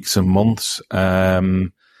weeks and months.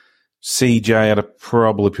 CJ I'd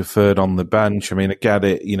probably preferred on the bench. I mean, I get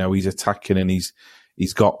it. He's attacking and he's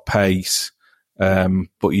got pace,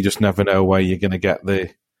 but you just never know where you're going to get the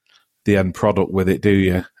end product with it, do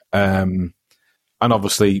you? And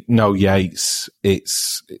obviously, no Yates.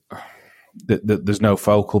 There's no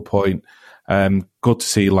focal point. Good to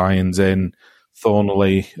see Lyons in,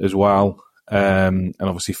 Thornley as well, and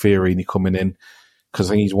obviously Fiorini coming in, because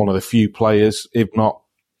I think he's one of the few players, if not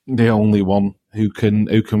the only one, who can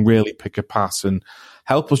really pick a pass and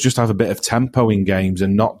help us just have a bit of tempo in games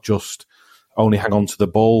and not just only hang on to the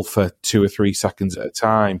ball for 2 or 3 seconds at a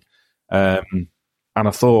time. And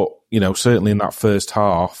I thought, certainly in that first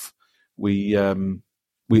half, we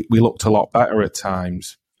looked a lot better at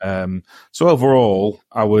times. So overall,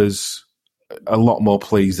 I was a lot more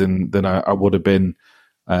pleased than I would have been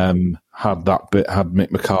had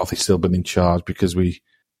Mick McCarthy still been in charge, because we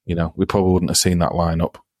probably wouldn't have seen that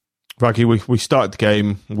lineup. Raggy, we started the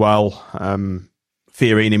game well.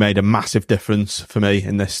 Fiorini made a massive difference for me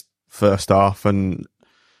in this first half, and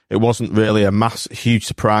it wasn't really a huge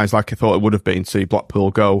surprise like I thought it would have been to see Blackpool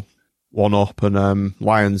go 1-up, and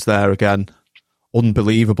Lyons there again.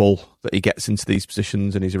 Unbelievable that he gets into these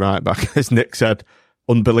positions and he's right back. As Nick said,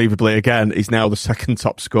 unbelievably again, he's now the second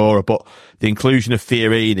top scorer. But the inclusion of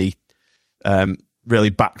Fiorini really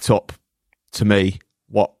backed up, to me,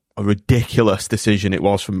 what a ridiculous decision it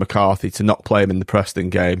was from McCarthy to not play him in the Preston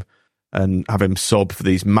game and have him sub for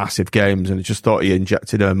these massive games. And I just thought he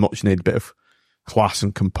injected a much needed bit of class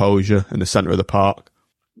and composure in the centre of the park.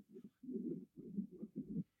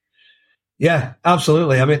 Yeah,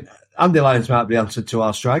 absolutely. I mean, Andy Lyons might be answered to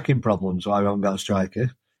our striking problems, why we haven't got a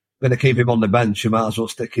striker. We're going to keep him on the bench. You might as well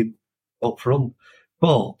stick him up front.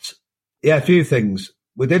 But, yeah, a few things.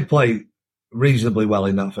 We did play reasonably well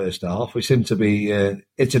in that first half. We seemed to be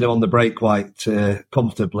hitting him on the break quite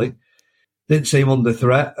comfortably. Didn't seem under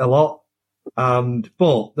threat a lot.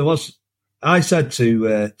 But there was... I said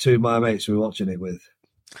to my mates who were watching it with,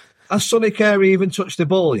 has Sonny Carey even touched the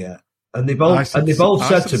ball yet? And they both said to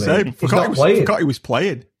me, he's not playing.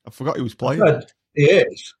 I forgot he was playing. He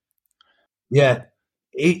is. Yeah,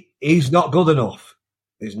 he's not good enough.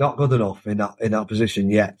 He's not good enough in that position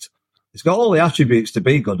yet. He's got all the attributes to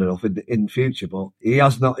be good enough in future, but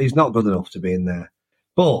he's not good enough to be in there.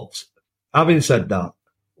 But having said that,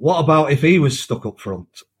 what about if he was stuck up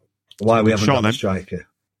front? Why we haven't got a striker?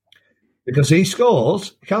 Because he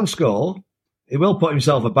scores, he can score, he will put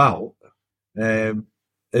himself about.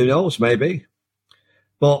 Who knows, maybe.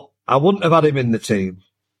 But I wouldn't have had him in the team,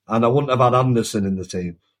 and I wouldn't have had Anderson in the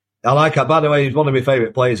team. By the way, he's one of my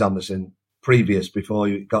favourite players, Anderson, before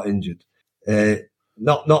he got injured.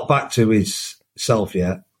 Not back to his self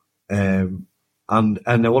yet. And I wouldn't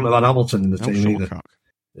have had Hamilton in the team either.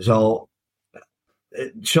 So,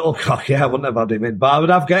 Shawcock, I wouldn't have had him in. But I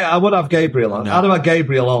would have Gabriel on. I'd have had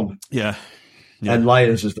Gabriel on. Yeah. And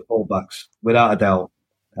Lyons as the fullbacks, without a doubt.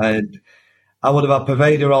 And I would have had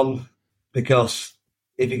Poveda on, because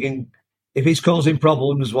if he's causing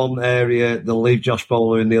problems one area, they'll leave Josh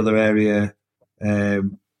Bowler in the other area.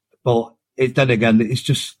 But then again, it's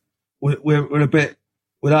just we're a bit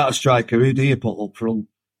without a striker. Who do you put up front?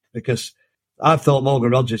 Because I've thought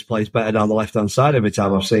Morgan Rogers plays better down the left-hand side every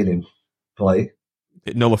time I've seen him play.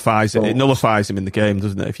 It nullifies him in the game,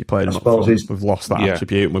 doesn't it? If you play him up front, we've lost that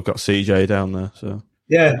attribute, and we've got CJ down there. So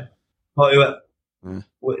yeah.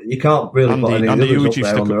 You can't really put any others up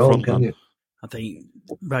there on their own, can you? I think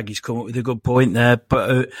Raggy's come up with a good point there,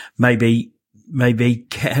 but maybe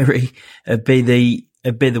Carey would be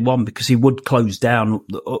the one, because he would close down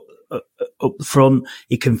up the front.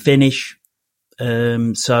 He can finish,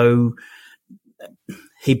 so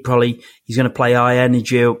he's going to play high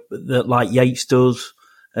energy like Yates does.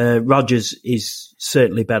 Rogers is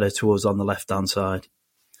certainly better to us on the left hand side.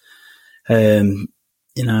 As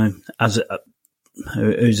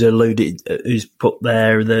who's put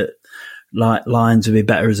there that Lyons would be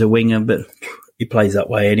better as a winger, but he plays that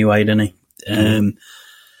way anyway, doesn't he?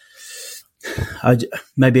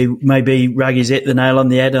 Maybe Raggy's hit the nail on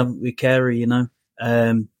the head with Carey,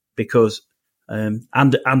 because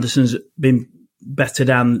Anderson's been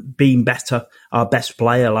better, our best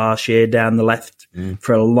player last year down the left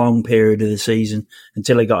for a long period of the season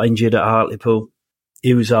until he got injured at Hartlepool.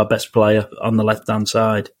 He was our best player on the left-hand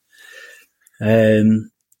side.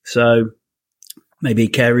 So maybe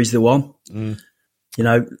Carey's the one.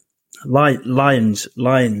 Lyons,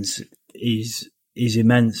 is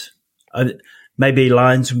immense. Maybe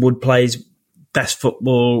Lyons would play his best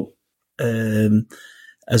football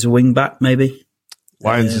as a wing back, maybe.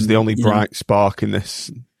 Lyons is the only bright spark in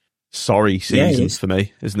this sorry season for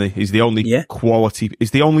me, isn't he? He's the only quality.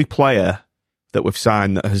 He's the only player that we've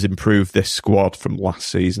signed that has improved this squad from last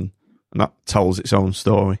season, and that tells its own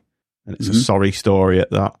story. And it's a sorry story at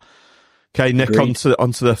that. Okay, Nick, onto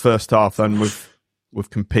the first half. Then we've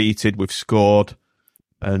competed, we've scored,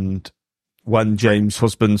 and when James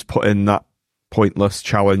Husbands put in that pointless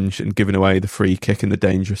challenge and giving away the free kick in the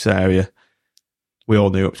dangerous area, we all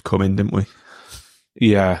knew it was coming, didn't we?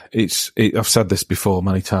 Yeah, I've said this before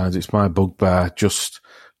many times. It's my bugbear. Just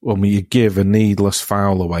when you give a needless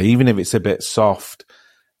foul away, even if it's a bit soft,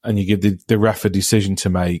 and you give the ref a decision to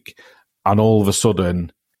make, and all of a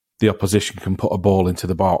sudden the opposition can put a ball into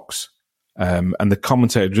the box. And the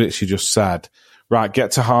commentator literally just said, right,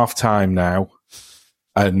 get to half time now.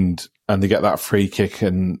 And they get that free kick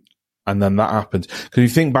and then that happens. Because you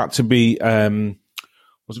think back to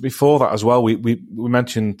was it before that as well? We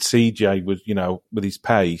mentioned CJ with his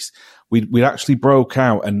pace. We actually broke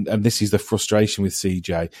out, and this is the frustration with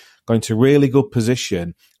CJ, going to really good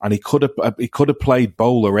position, and he could have played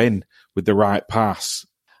Bowler in with the right pass.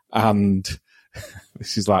 And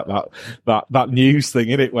this is like that news thing,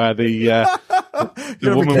 isn't it, where the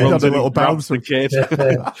woman runs a little bounce the kid.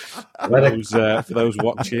 For those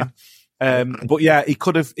watching. But yeah, he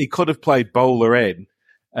could have played Bowler in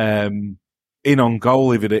on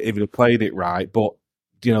goal if he'd played it right. But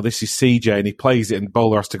this is CJ, and he plays it, and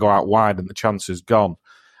Bowler has to go out wide, and the chance is gone.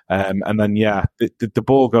 And then the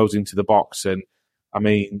ball goes into the box, and I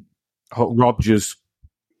mean, Rodgers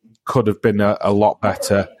could have been a lot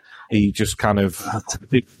better. He just kind of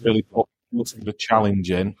didn't really put the challenge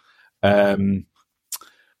in. And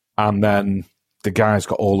then the guy's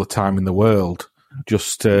got all the time in the world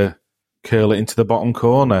just to curl it into the bottom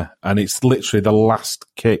corner. And it's literally the last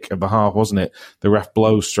kick of the half, wasn't it? The ref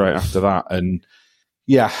blows straight after that. And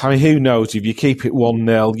yeah, I mean, who knows? If you keep it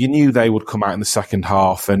 1-0, you knew they would come out in the second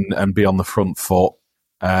half and be on the front foot.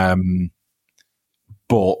 But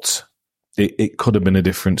it could have been a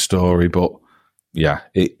different story. But yeah,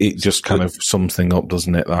 it just kind of sums things up,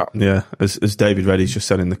 doesn't it? That as David Reddy's just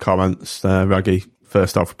said in the comments, Raggy,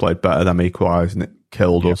 first half we played better than equalised, and it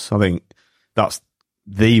killed us. I think that's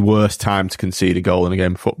the worst time to concede a goal in a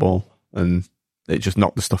game of football, and it just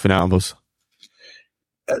knocked the stuffing out of us.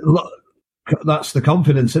 That's the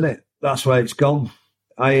confidence, isn't it? That's where it's gone.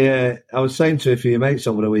 I was saying to a few mates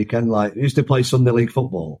over the weekend, like, I used to play Sunday League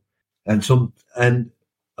football, and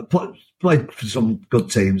I played for some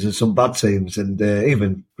good teams and some bad teams, and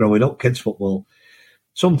even growing up, kids football.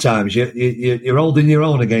 Sometimes you're holding your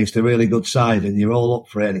own against a really good side, and you're all up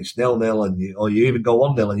for it, and it's 0-0, or you even go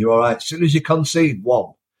 1-0, and you're all right. As soon as you concede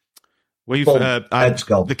one, heads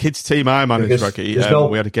go. The kids' team I managed, Raggy,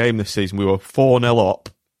 we had a game this season. We were 4-0 up,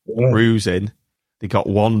 cruising. They got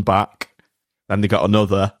one back, then they got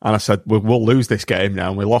another, and I said, we'll lose this game now.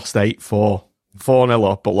 And we lost 8-4.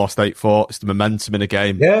 4-0 up, but lost 8-4. It's the momentum in a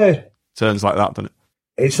game. Yeah. Turns like that, doesn't it?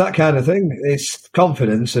 It's that kind of thing. It's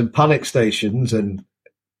confidence and panic stations and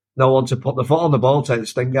no one to put the foot on the ball, take the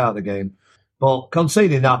sting out of the game. But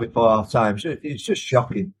conceding that before half time, it's just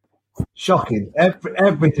shocking. Shocking.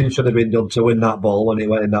 Everything should have been done to win that ball when he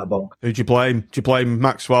went in that box. Who do you blame? Do you blame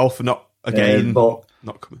Maxwell for not coming?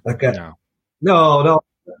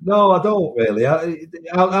 No, I don't really.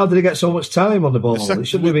 How did he get so much time on the ball? It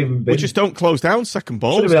shouldn't have even been. We just don't close down second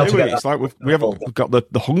balls, do we? It's like we've got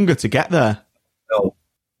the hunger to get there.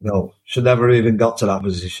 No, should never even got to that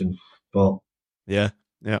position. But yeah.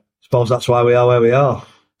 I suppose that's why we are where we are.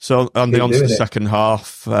 So on to the second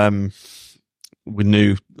half, we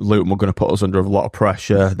knew Luton were going to put us under a lot of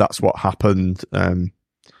pressure. That's what happened.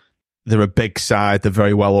 They're a big side. They're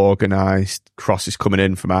very well organised. Crosses coming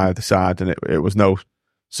in from either side, and it was no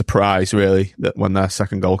surprise really that when their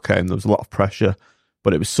second goal came, there was a lot of pressure.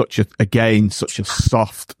 But it was such a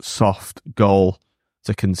soft goal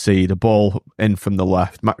to concede. A ball in from the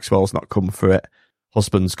left. Maxwell's not come for it.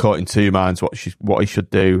 Husband's caught in two minds what he should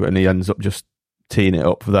do, and he ends up just teeing it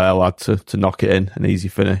up for their lad to knock it in, an easy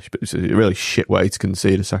finish. But it's a really shit way to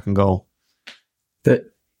concede a second goal. But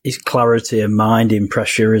it's clarity of mind in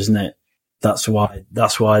pressure, isn't it? That's why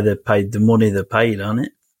they paid the money they paid on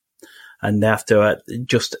it. And they have to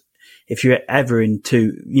if you're ever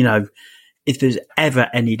if there's ever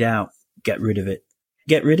any doubt, get rid of it.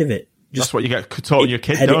 Get rid of it. That's what you get taught your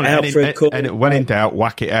kid, don't it? And when in doubt,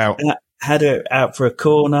 whack it out. Head it out for a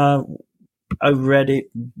corner, overhead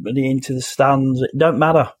it into the stands. It don't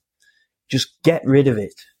matter. Just get rid of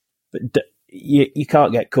it. But you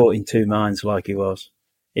can't get caught in two minds like he was.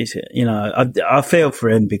 It's, you know, I feel for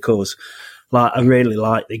him because, like, I really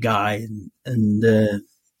like the guy, and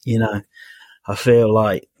you know, I feel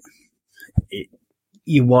like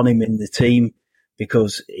you want him in the team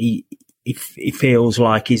because he feels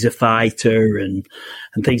like he's a fighter and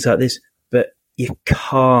things like this. But you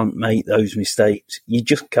can't make those mistakes. You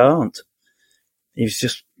just can't. It's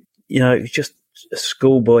just, you know, it's just a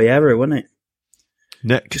schoolboy error, wasn't it?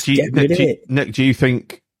 Nick, do you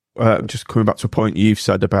think, just coming back to a point you've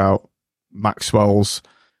said about Maxwell's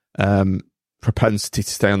propensity to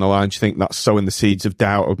stay on the line, do you think that's sowing the seeds of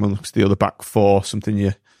doubt amongst the other back four, something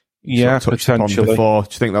you touched upon before? Do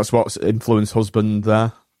you think that's what's influenced Husband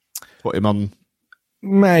there? Put him on?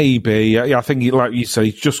 Maybe. Yeah, I think, like you say,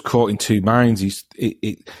 he's just caught in two minds.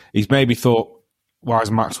 He's maybe thought, why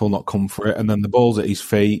has Maxwell not come for it? And then the ball's at his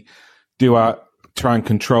feet. Do I try and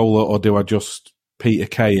control it, or do I just Peter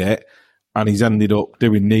Kay it? And he's ended up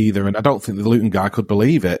doing neither. And I don't think the Luton guy could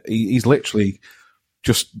believe it. He's literally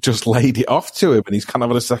just laid it off to him, and he's kind of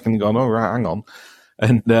had a second gone, oh, right, hang on.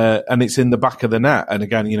 And it's in the back of the net. And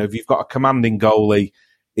again, you know, if you've got a commanding goalie,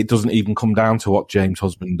 it doesn't even come down to what James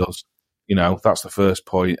Husband does. You know, that's the first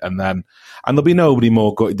point. And there'll be nobody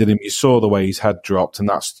more gutted than him. You saw the way his head dropped, and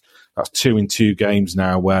that's 2 in 2 games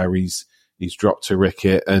now where he's dropped to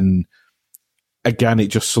Rickett. And again, it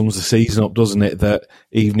just sums the season up, doesn't it? That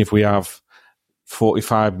even if we have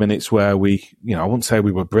 45 minutes where we, you know, I wouldn't say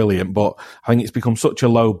we were brilliant, but I think it's become such a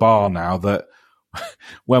low bar now that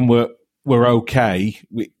when we're okay,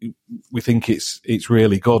 we think it's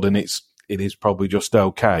really good, and it is probably just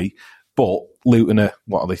okay. But Luton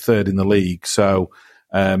are they, third in the league? So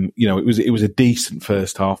you know, it was a decent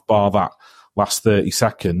first half, bar that last 30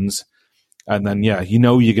 seconds, and then you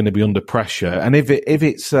know you're going to be under pressure. And if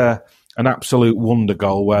it's an absolute wonder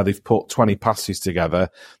goal where they've put 20 passes together,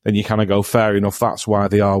 then you kind of go, fair enough, that's why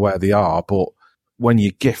they are where they are. But when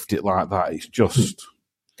you gift it like that, it's just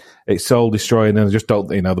it's soul destroying, and I just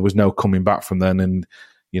don't, you know, there was no coming back from then. And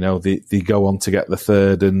you know, they go on to get the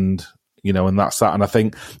third, and you know, and that's that. And I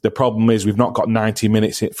think the problem is we've not got 90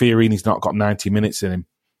 minutes. Fiorini's not got 90 minutes in him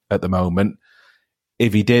at the moment.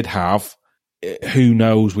 If he did have, who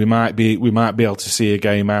knows? We might be able to see a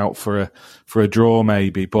game out for a draw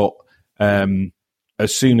maybe. But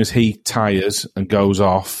as soon as he tires and goes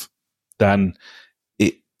off, then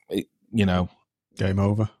it you know, game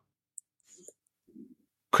over.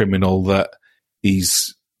 Criminal that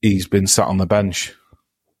he's been sat on the bench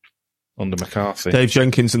under McCarthy. Dave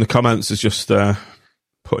Jenkins in the comments has just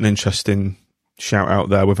put an interesting shout out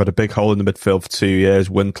there. We've had a big hole in the midfield for 2 years.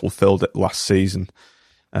 Wintle filled it last season.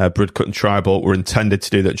 Bridcut and Tribal were intended to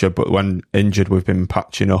do that job, but when injured, we've been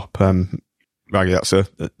patching up. Raggy, that's a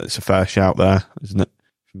fair shout there, isn't it,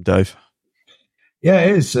 from Dave? Yeah,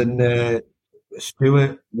 it is. And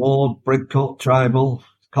Stewart, Ward, Bridcut, Tribal,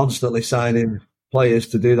 constantly signing players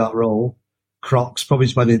to do that role. Crocs probably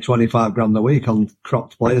spending 25 grand a week on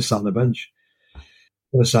crocked players sat on the bench.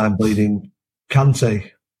 Going to sign bleeding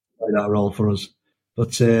Kante play that role for us.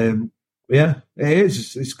 But yeah, it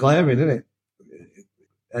is. It's glaring, isn't it?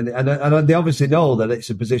 And they obviously know that it's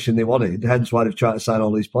a position they wanted. Hence why they've tried to sign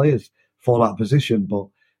all these players for that position. But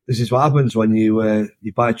this is what happens when you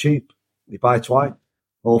buy cheap. You buy twice,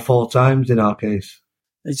 or 4 times in our case.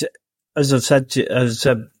 As I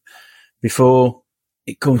said before,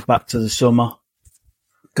 it comes back to the summer.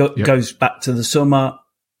 Goes back to the summer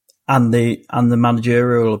and the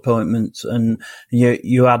managerial appointments, and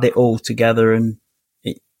you add it all together, and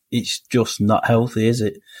it's just not healthy, is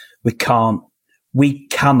it? We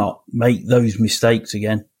cannot make those mistakes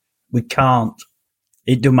again. We can't.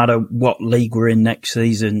 It doesn't matter what league we're in next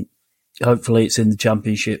season. Hopefully it's in the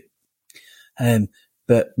Championship.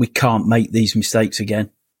 But we can't make these mistakes again.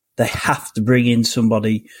 They have to bring in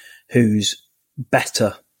somebody who's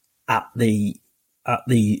better at the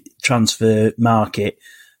transfer market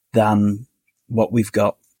than what we've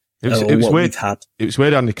got. It was weird. We've had. It was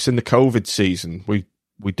weird, Andy, because in the COVID season, we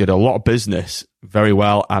did a lot of business very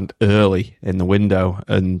well and early in the window.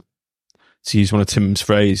 And to use one of Tim's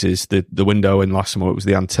phrases, the window in last summer, it was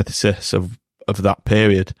the antithesis of that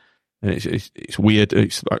period. And it's weird.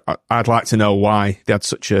 I'd like to know why they had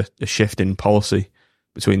such a shift in policy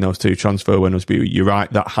between those two transfer windows. But you're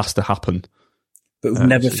right, that has to happen. But we've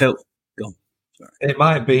never felt. Gone. Sorry. It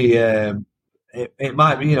might be. It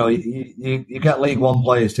might be. You know, you get League One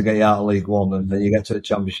players to get you out of League One, and then you get to the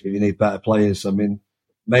Championship. You need better players. I mean,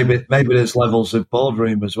 maybe there's levels of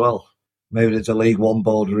boardroom as well. Maybe there's a League One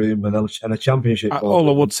boardroom and a Championship. All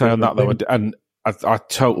I would say on that, though, and I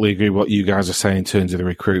totally agree with what you guys are saying in terms of the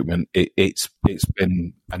recruitment. It's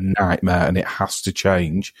been a nightmare, and it has to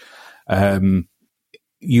change.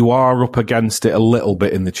 you are up against it a little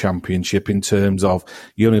bit in the Championship in terms of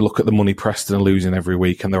you only look at the money Preston are losing every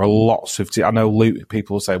week, and there are lots of I know Luton,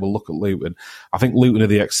 people say, well, look at Luton. I think Luton are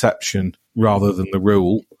the exception rather than the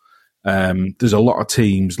rule. There's a lot of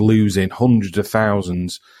teams losing hundreds of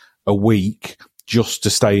thousands a week just to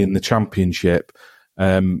stay in the Championship.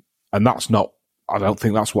 And that's not, I don't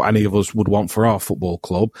think that's what any of us would want for our football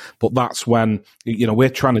club. But that's when, we're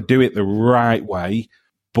trying to do it the right way,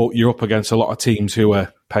 but you're up against a lot of teams who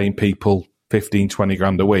are paying people 15, 20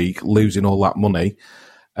 grand a week, losing all that money.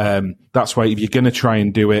 That's why if you're going to try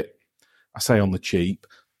and do it, I say on the cheap,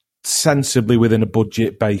 sensibly within a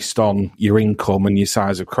budget based on your income and your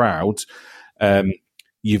size of crowds,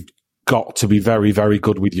 you've got to be very, very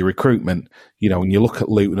good with your recruitment. When you look at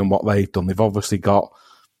Luton and what they've done, they've obviously got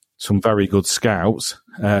some very good scouts,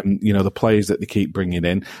 the players that they keep bringing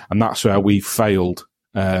in, and that's where we've failed.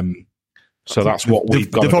 So that's what we've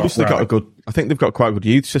got. They've obviously got a good, I think they've got quite a good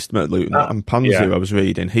youth system at Luton. And Panzu, I was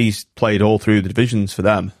reading, he's played all through the divisions for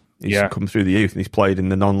them. He's come through the youth and he's played in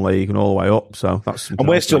the non-league and all the way up. So that's, and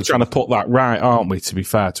we're still trying to put that right, aren't we? To be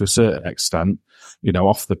fair, to a certain extent,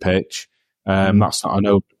 off the pitch. That's not an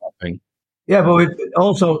open thing. Yeah, but we've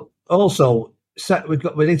also set.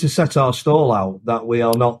 We need to set our stall out that we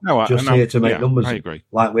are not here to make numbers. I agree.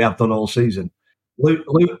 Like we have done all season.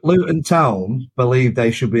 Luton Town believe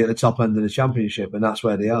they should be at the top end of the Championship, and that's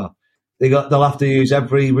where they are. They'll have to use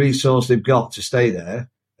every resource they've got to stay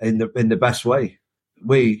there in the best way.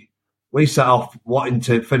 We set off wanting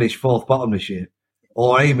to finish fourth bottom this year,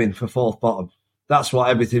 or aiming for fourth bottom. That's what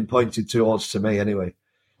everything pointed towards to me, anyway.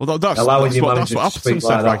 Well, that's what Upton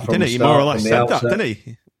said, like, didn't he? He more or less said that, didn't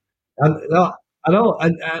he? And I know,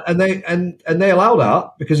 and they allow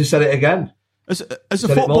that because he said it again. As a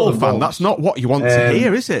football fan, that's not what you want to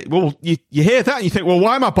hear, is it? Well, you hear that and you think, well,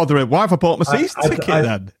 why am I bothering? Why have I bought my season ticket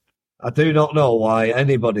then? I do not know why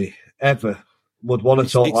anybody ever would want to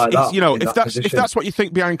talk like that. If that's what you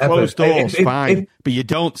think behind closed doors, fine. But you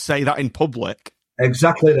don't say that in public.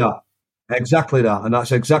 Exactly that. And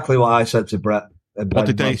that's exactly what I said to Brett. What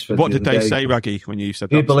did they say, Raggy, when you said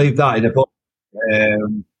that? Do you believe that in a book?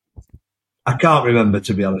 I can't remember,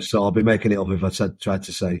 to be honest, so I'll be making it up if I tried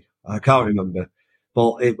to say. I can't remember.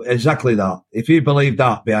 But exactly that. If you believe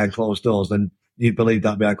that behind closed doors, then you believe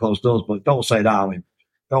that behind closed doors. But don't say that, Alan.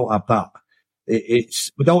 Don't have that.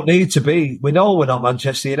 We don't need to be. We know we're not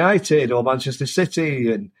Manchester United or Manchester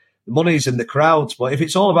City, and the money's in the crowds. But if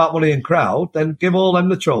it's all about money and crowd, then give all them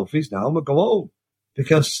the trophies now and we'll go home.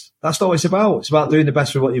 Because that's not what it's about. It's about doing the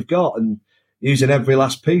best with what you've got and using every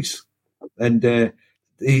last piece. And the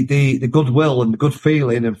goodwill and the good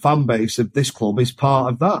feeling and fan base of this club is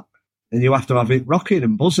part of that. And you have to have it rocking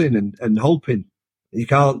and buzzing and hoping. You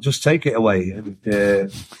can't just take it away and aim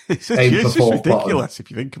for fourth bottom. Ridiculous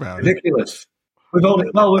if you think about it. Ridiculous.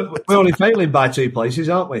 We're only failing by 2 places,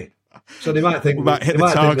 aren't we? So they might think we might hit the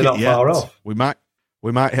target not far off. We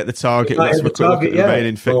might hit the target. Let's have a quick look at the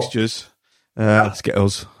remaining fixtures. Let's get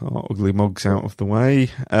us ugly mugs out of the way.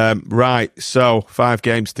 Right, so 5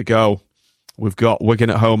 games to go. We've got Wigan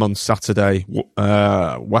at home on Saturday,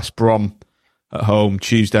 West Brom at home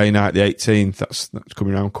Tuesday night, the 18th. That's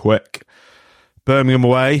coming around quick. Birmingham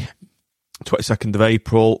away, 22nd of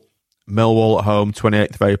April. Millwall at home,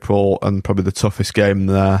 28th of April, and probably the toughest game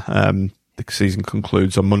there. The season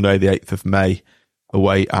concludes on Monday, the 8th of May,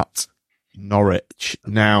 away at Norwich.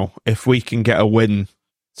 Now, if we can get a win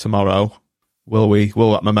tomorrow, will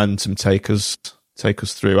that momentum take us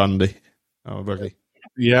through, Andy? Oh, really?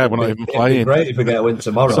 Yeah, we're not even playing. It'd be great if we get a win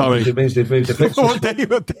tomorrow. Sorry. It means they've moved the fixtures. What day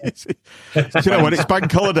is it? When it's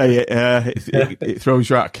bank holiday, it throws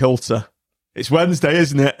you out of kilter. It's Wednesday,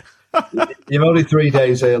 isn't it? You're only 3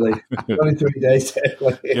 days early. Yeah, we're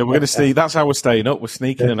going to see. That's how we're staying up. We're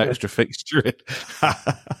sneaking an extra fixture in.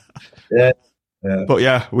 Yeah. But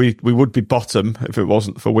yeah, we would be bottom if it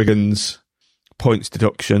wasn't for Wigan's points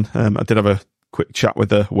deduction. I did have a quick chat with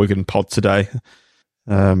the Wigan pod today.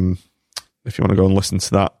 If you want to go and listen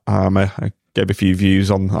to that, I gave a few views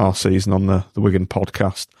on our season on the Wigan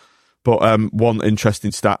podcast. But one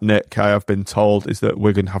interesting stat, Nick, I have been told, is that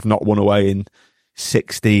Wigan have not won away in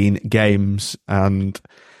 16 games. And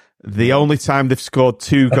the only time they've scored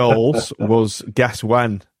 2 goals was, guess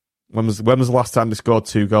when? When was the last time they scored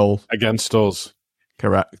 2 goals? Against us.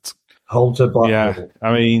 Correct. Halter Blackpool. Yeah,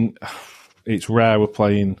 I mean, it's rare we're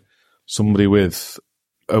playing somebody with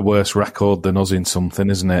a worse record than us in something,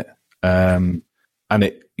 isn't it? And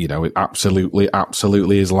it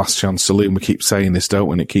absolutely is last chance saloon. We keep saying this, don't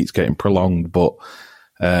we? And it keeps getting prolonged, but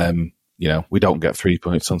we don't get 3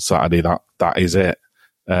 points on Saturday. That is it.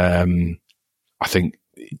 I think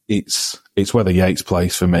it's whether Yates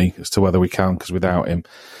plays for me as to whether we can, because without him,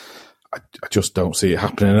 I just don't see it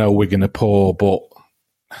happening. I know Wigan are poor, but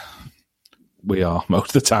we are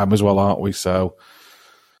most of the time as well, aren't we? So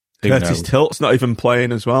Curtis Tilt's not even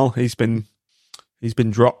playing as well. He's been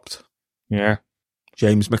dropped. Yeah.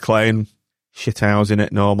 James McLean shithousing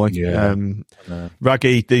it normally. Yeah.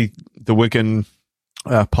 Raggy, the Wigan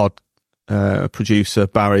pod producer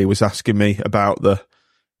Barry was asking me about the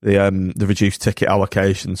reduced ticket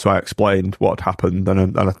allocation, so I explained what had happened,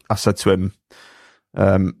 and I said to him,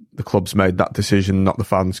 the club's made that decision, not the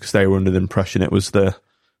fans, because they were under the impression it was the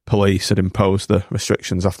police had imposed the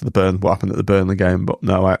restrictions after what happened at the Burnley game. But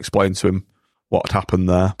no, I explained to him what had happened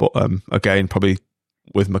there. But again, probably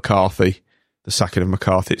with McCarthy, the sacking of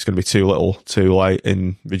McCarthy, it's going to be too little, too late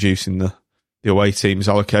in reducing the away team's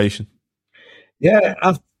allocation. Yeah,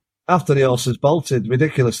 after the horses bolted,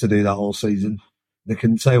 ridiculous to do that all season. They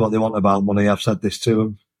can say what they want about money. I've said this to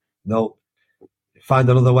them. No, find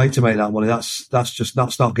another way to make that money. That's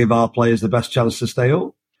not give our players the best chance to stay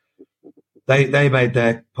up. They made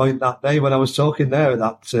their point that day when I was talking there at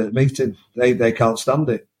that meeting. They can't stand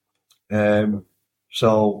it.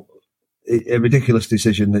 So a ridiculous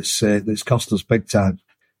decision that's cost us big time.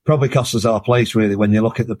 Probably cost us our place, really, when you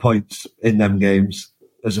look at the points in them games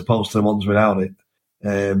as opposed to the ones without it.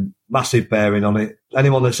 Massive bearing on it.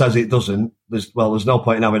 Anyone that says it doesn't, there's no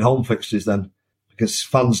point in having home fixtures then, because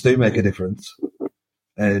fans do make a difference.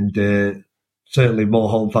 And certainly more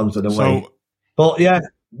home fans than away. But yeah,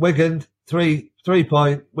 Wigan, three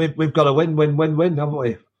point. We've got to win, haven't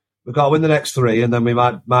we? We've got to win the next three, and then we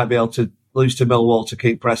might be able to lose to Millwall to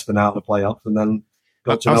keep Preston out of the playoff, and then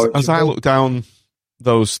go to Norwich. As I look down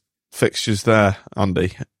those fixtures there,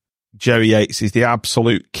 Andy, Jerry Yates is the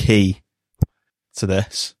absolute key to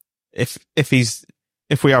this.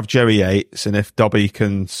 If we have Jerry Yates, and if Dobby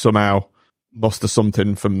can somehow muster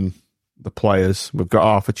something from the players, we've got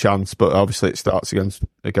half a chance. But obviously, it starts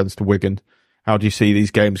against Wigan. How do you see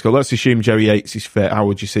these games go? Let's assume Jerry Yates is fit. How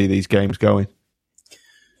would you see these games going?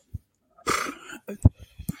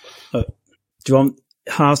 Do you want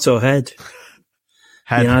heart or head?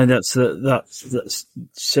 Head. You know, that's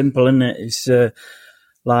simple, isn't it? It's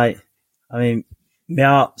my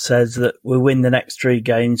heart says that we'll win the next three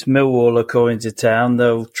games. Millwall are coming to town.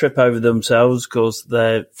 They'll trip over themselves because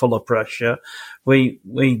they're full of pressure. We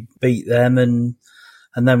beat them, and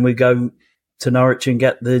then we go to Norwich and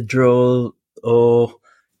get the draw, or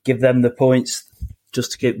give them the points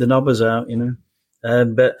just to keep the knobbers out, you know.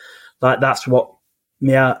 But that's what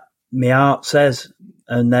my heart says,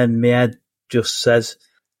 and then my head just says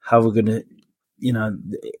how we're going to, you know,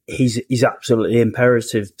 he's absolutely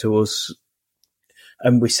imperative to us,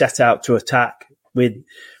 and we set out to attack with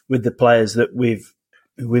the players that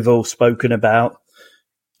we've all spoken about,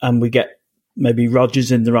 and we get maybe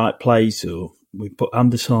Rodgers in the right place, or we put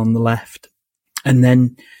Anderson on the left, and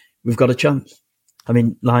then we've got a chance. I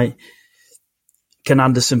mean, can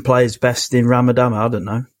Anderson play his best in Ramadan? I don't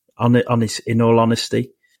know. In all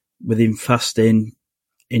honesty, with him fasting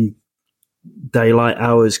in daylight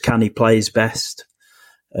hours, can he play his best?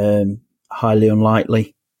 Highly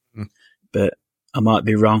unlikely, but I might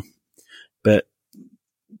be wrong. But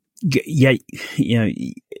yeah, you know,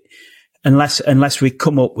 unless we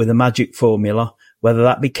come up with a magic formula, whether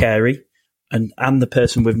that be Carey and the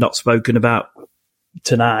person we've not spoken about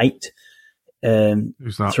tonight,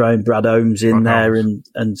 throwing Brad Holmes in there, and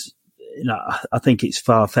you know, I think it's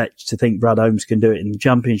far fetched to think Brad Holmes can do it in the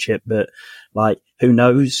Championship, but who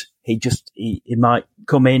knows? He might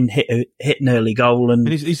come in, hit an early goal, and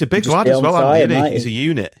he's a big lad as well, isn't he? He's a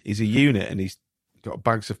unit. He's a unit, and he's got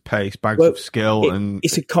bags of pace, bags of skill, and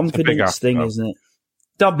it's a confidence thing, isn't it?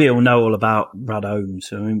 Dobby will know all about Brad Holmes.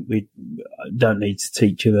 I mean, we don't need to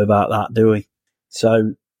teach him about that, do we?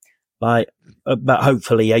 So, but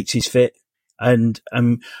hopefully Yates is fit, and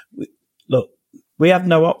look, we have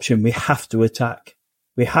no option. We have to attack.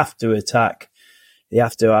 You have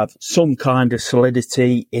to have some kind of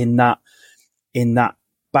solidity in that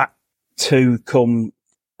back two, come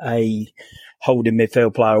a holding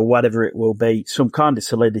midfield player or whatever it will be, some kind of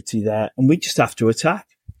solidity there, and we just have to attack.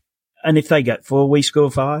 And if they get 4, we score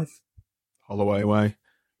 5. Holloway away.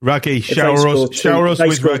 Raggy, shower us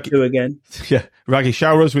with Raggy 2 again. Yeah, Raggy,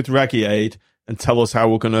 shower us with Raggy aid and tell us how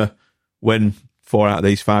we're going to win 4 out of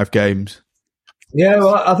these 5 games. Yeah,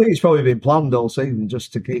 well, I think it's probably been planned all season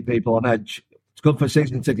just to keep people on edge. It's good for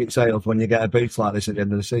season ticket sales when you get a boost like this at the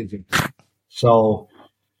end of the season. So,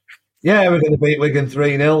 yeah, we're going to beat Wigan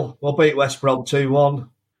 3-0. We'll beat West Brom 2-1.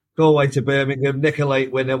 Go away to Birmingham, nick a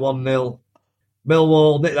late winner 1-0.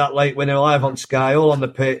 Millwall, nick that late winner live on Sky, all on the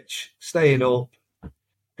pitch, staying up.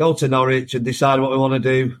 go to Norwich and decide what we want to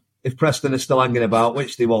do. If Preston are still hanging about,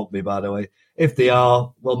 which they won't be, by the way, if they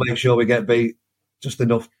are, we'll make sure we get beat just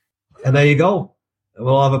enough. And there you go. And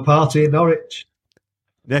we'll have a party in Norwich.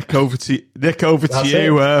 Nick, over to you.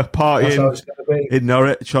 Partying in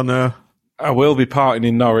Norwich on a... I will be partying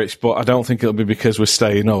in Norwich, but I don't think it'll be because we're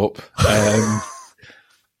staying up.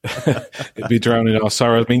 It'll be drowning our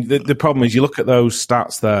sorrows. I mean, the problem is you look at those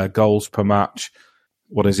stats there, goals per match,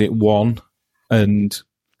 what is it, 1? And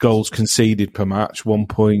goals conceded per match,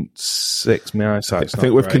 1.6. May I say? I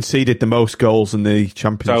think we've conceded the most goals in the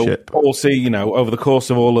Championship. So we'll see, over the course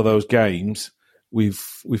of all of those games, we've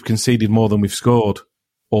conceded more than we've scored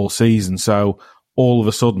all season. So all of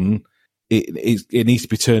a sudden, it needs to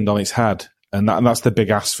be turned on its head. And that's the big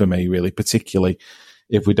ask for me, really, particularly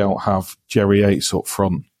if we don't have Jerry Yates up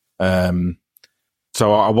front.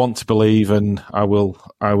 So I want to believe, and I will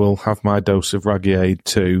have my dose of Raggy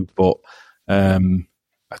too, but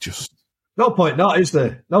I just... No point not, is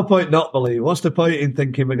there? No point not believe. What's the point in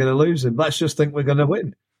thinking we're going to lose him? Let's just think we're going to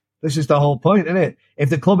win. This is the whole point, isn't it? If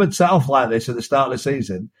the club had set off like this at the start of the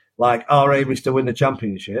season, like our aim is to win the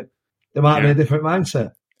Championship, there might be a different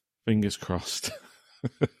mindset. Fingers crossed.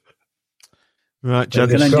 Right, we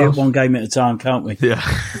can only do it one game at a time, can't we? Yeah.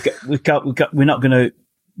 We're not going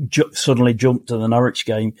to suddenly jump to the Norwich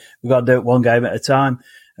game. We've got to do it one game at a time.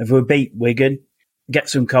 If we beat Wigan, get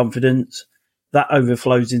some confidence, that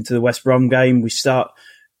overflows into the West Brom game. We start,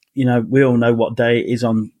 we all know what day it is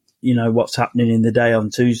on, what's happening in the day on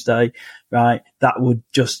Tuesday, right? That would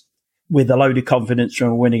just, with a load of confidence from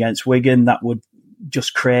a win against Wigan, that would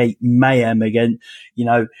just create mayhem again,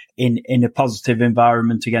 in a positive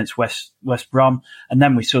environment against West Brom. And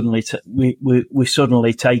then we suddenly, we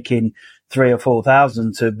suddenly take in 3,000 or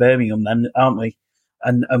 4,000 to Birmingham then, aren't we?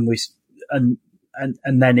 And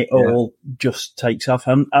then it all just takes off.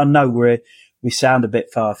 I know we sound a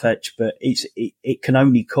bit far-fetched, but it can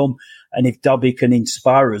only come. And if Dobby can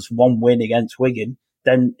inspire us one win against Wigan,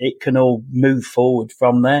 then it can all move forward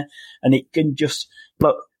from there. And it can just,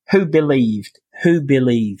 look, who believed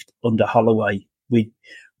under Holloway we'd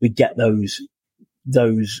get those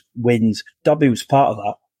wins? Dobby was part of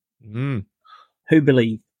that. Mm. Who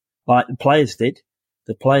believed? Like the players did.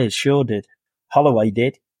 The players sure did. Holloway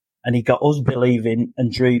did. And he got us believing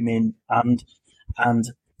and dreaming and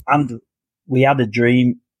we had a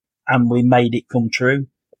dream and we made it come true.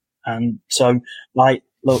 And so,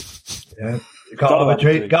 look. Yeah. You can't have a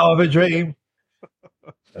dream. Can't have a dream.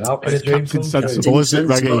 How can a dream come sensible, is it,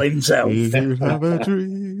 Reggie? Himself. You have a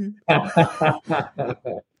dream.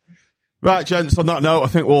 Right, gents, on that note, I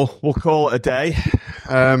think we'll call it a day.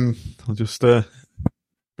 I'll just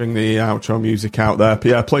bring the outro music out there. But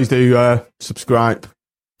yeah, please do subscribe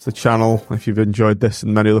to the channel if you've enjoyed this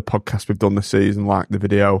and many other podcasts we've done this season, like the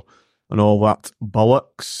video and all that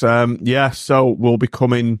bollocks. So we'll be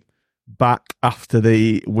coming back after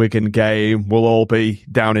the Wigan game. We'll all be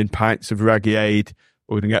down in pints of Reggae.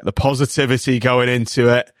 We're going to get the positivity going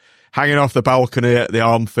into it, hanging off the balcony at the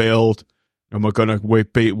Armfield, and we're going to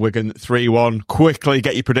beat Wigan 3-1. Quickly,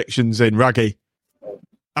 get your predictions in. Raggy.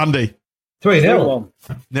 Andy. 3-0.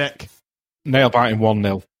 Nick. Nail-biting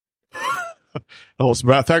 1-0. Awesome.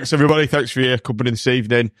 Right, thanks, everybody. Thanks for your company this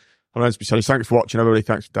evening. I'm Ernst Biselli. Thanks for watching, everybody.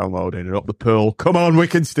 Thanks for downloading. And up the pool. Come on, we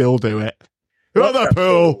can still do it. Up the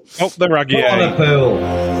pool. Up the Raggy. Up the pool.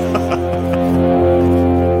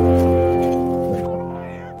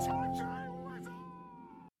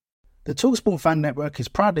 The TalkSport Fan Network is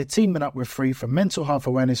proudly teaming up with Free for Mental Health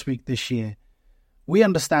Awareness Week this year. We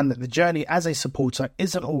understand that the journey as a supporter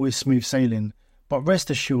isn't always smooth sailing, but rest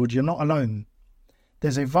assured you're not alone.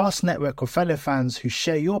 There's a vast network of fellow fans who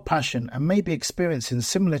share your passion and may be experiencing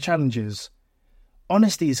similar challenges.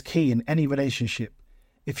 Honesty is key in any relationship.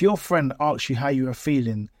 If your friend asks you how you are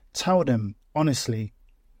feeling, tell them honestly.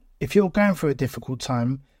 If you're going through a difficult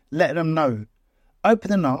time, let them know.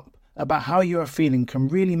 Opening up about how you are feeling can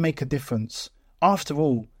really make a difference. After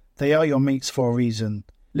all, they are your mates for a reason.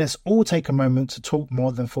 Let's all take a moment to talk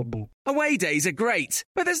more than football. Away days are great,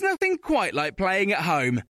 but there's nothing quite like playing at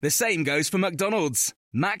home. The same goes for McDonald's.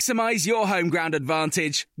 Maximise your home ground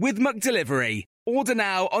advantage with McDelivery. Order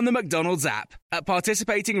now on the McDonald's app. At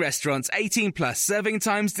participating restaurants, 18 plus serving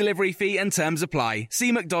times, delivery fee and terms apply.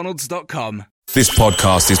 See mcdonalds.com. This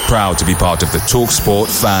podcast is proud to be part of the TalkSport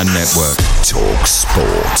Fan Network.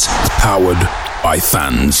 TalkSport. Powered by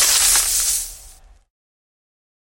fans.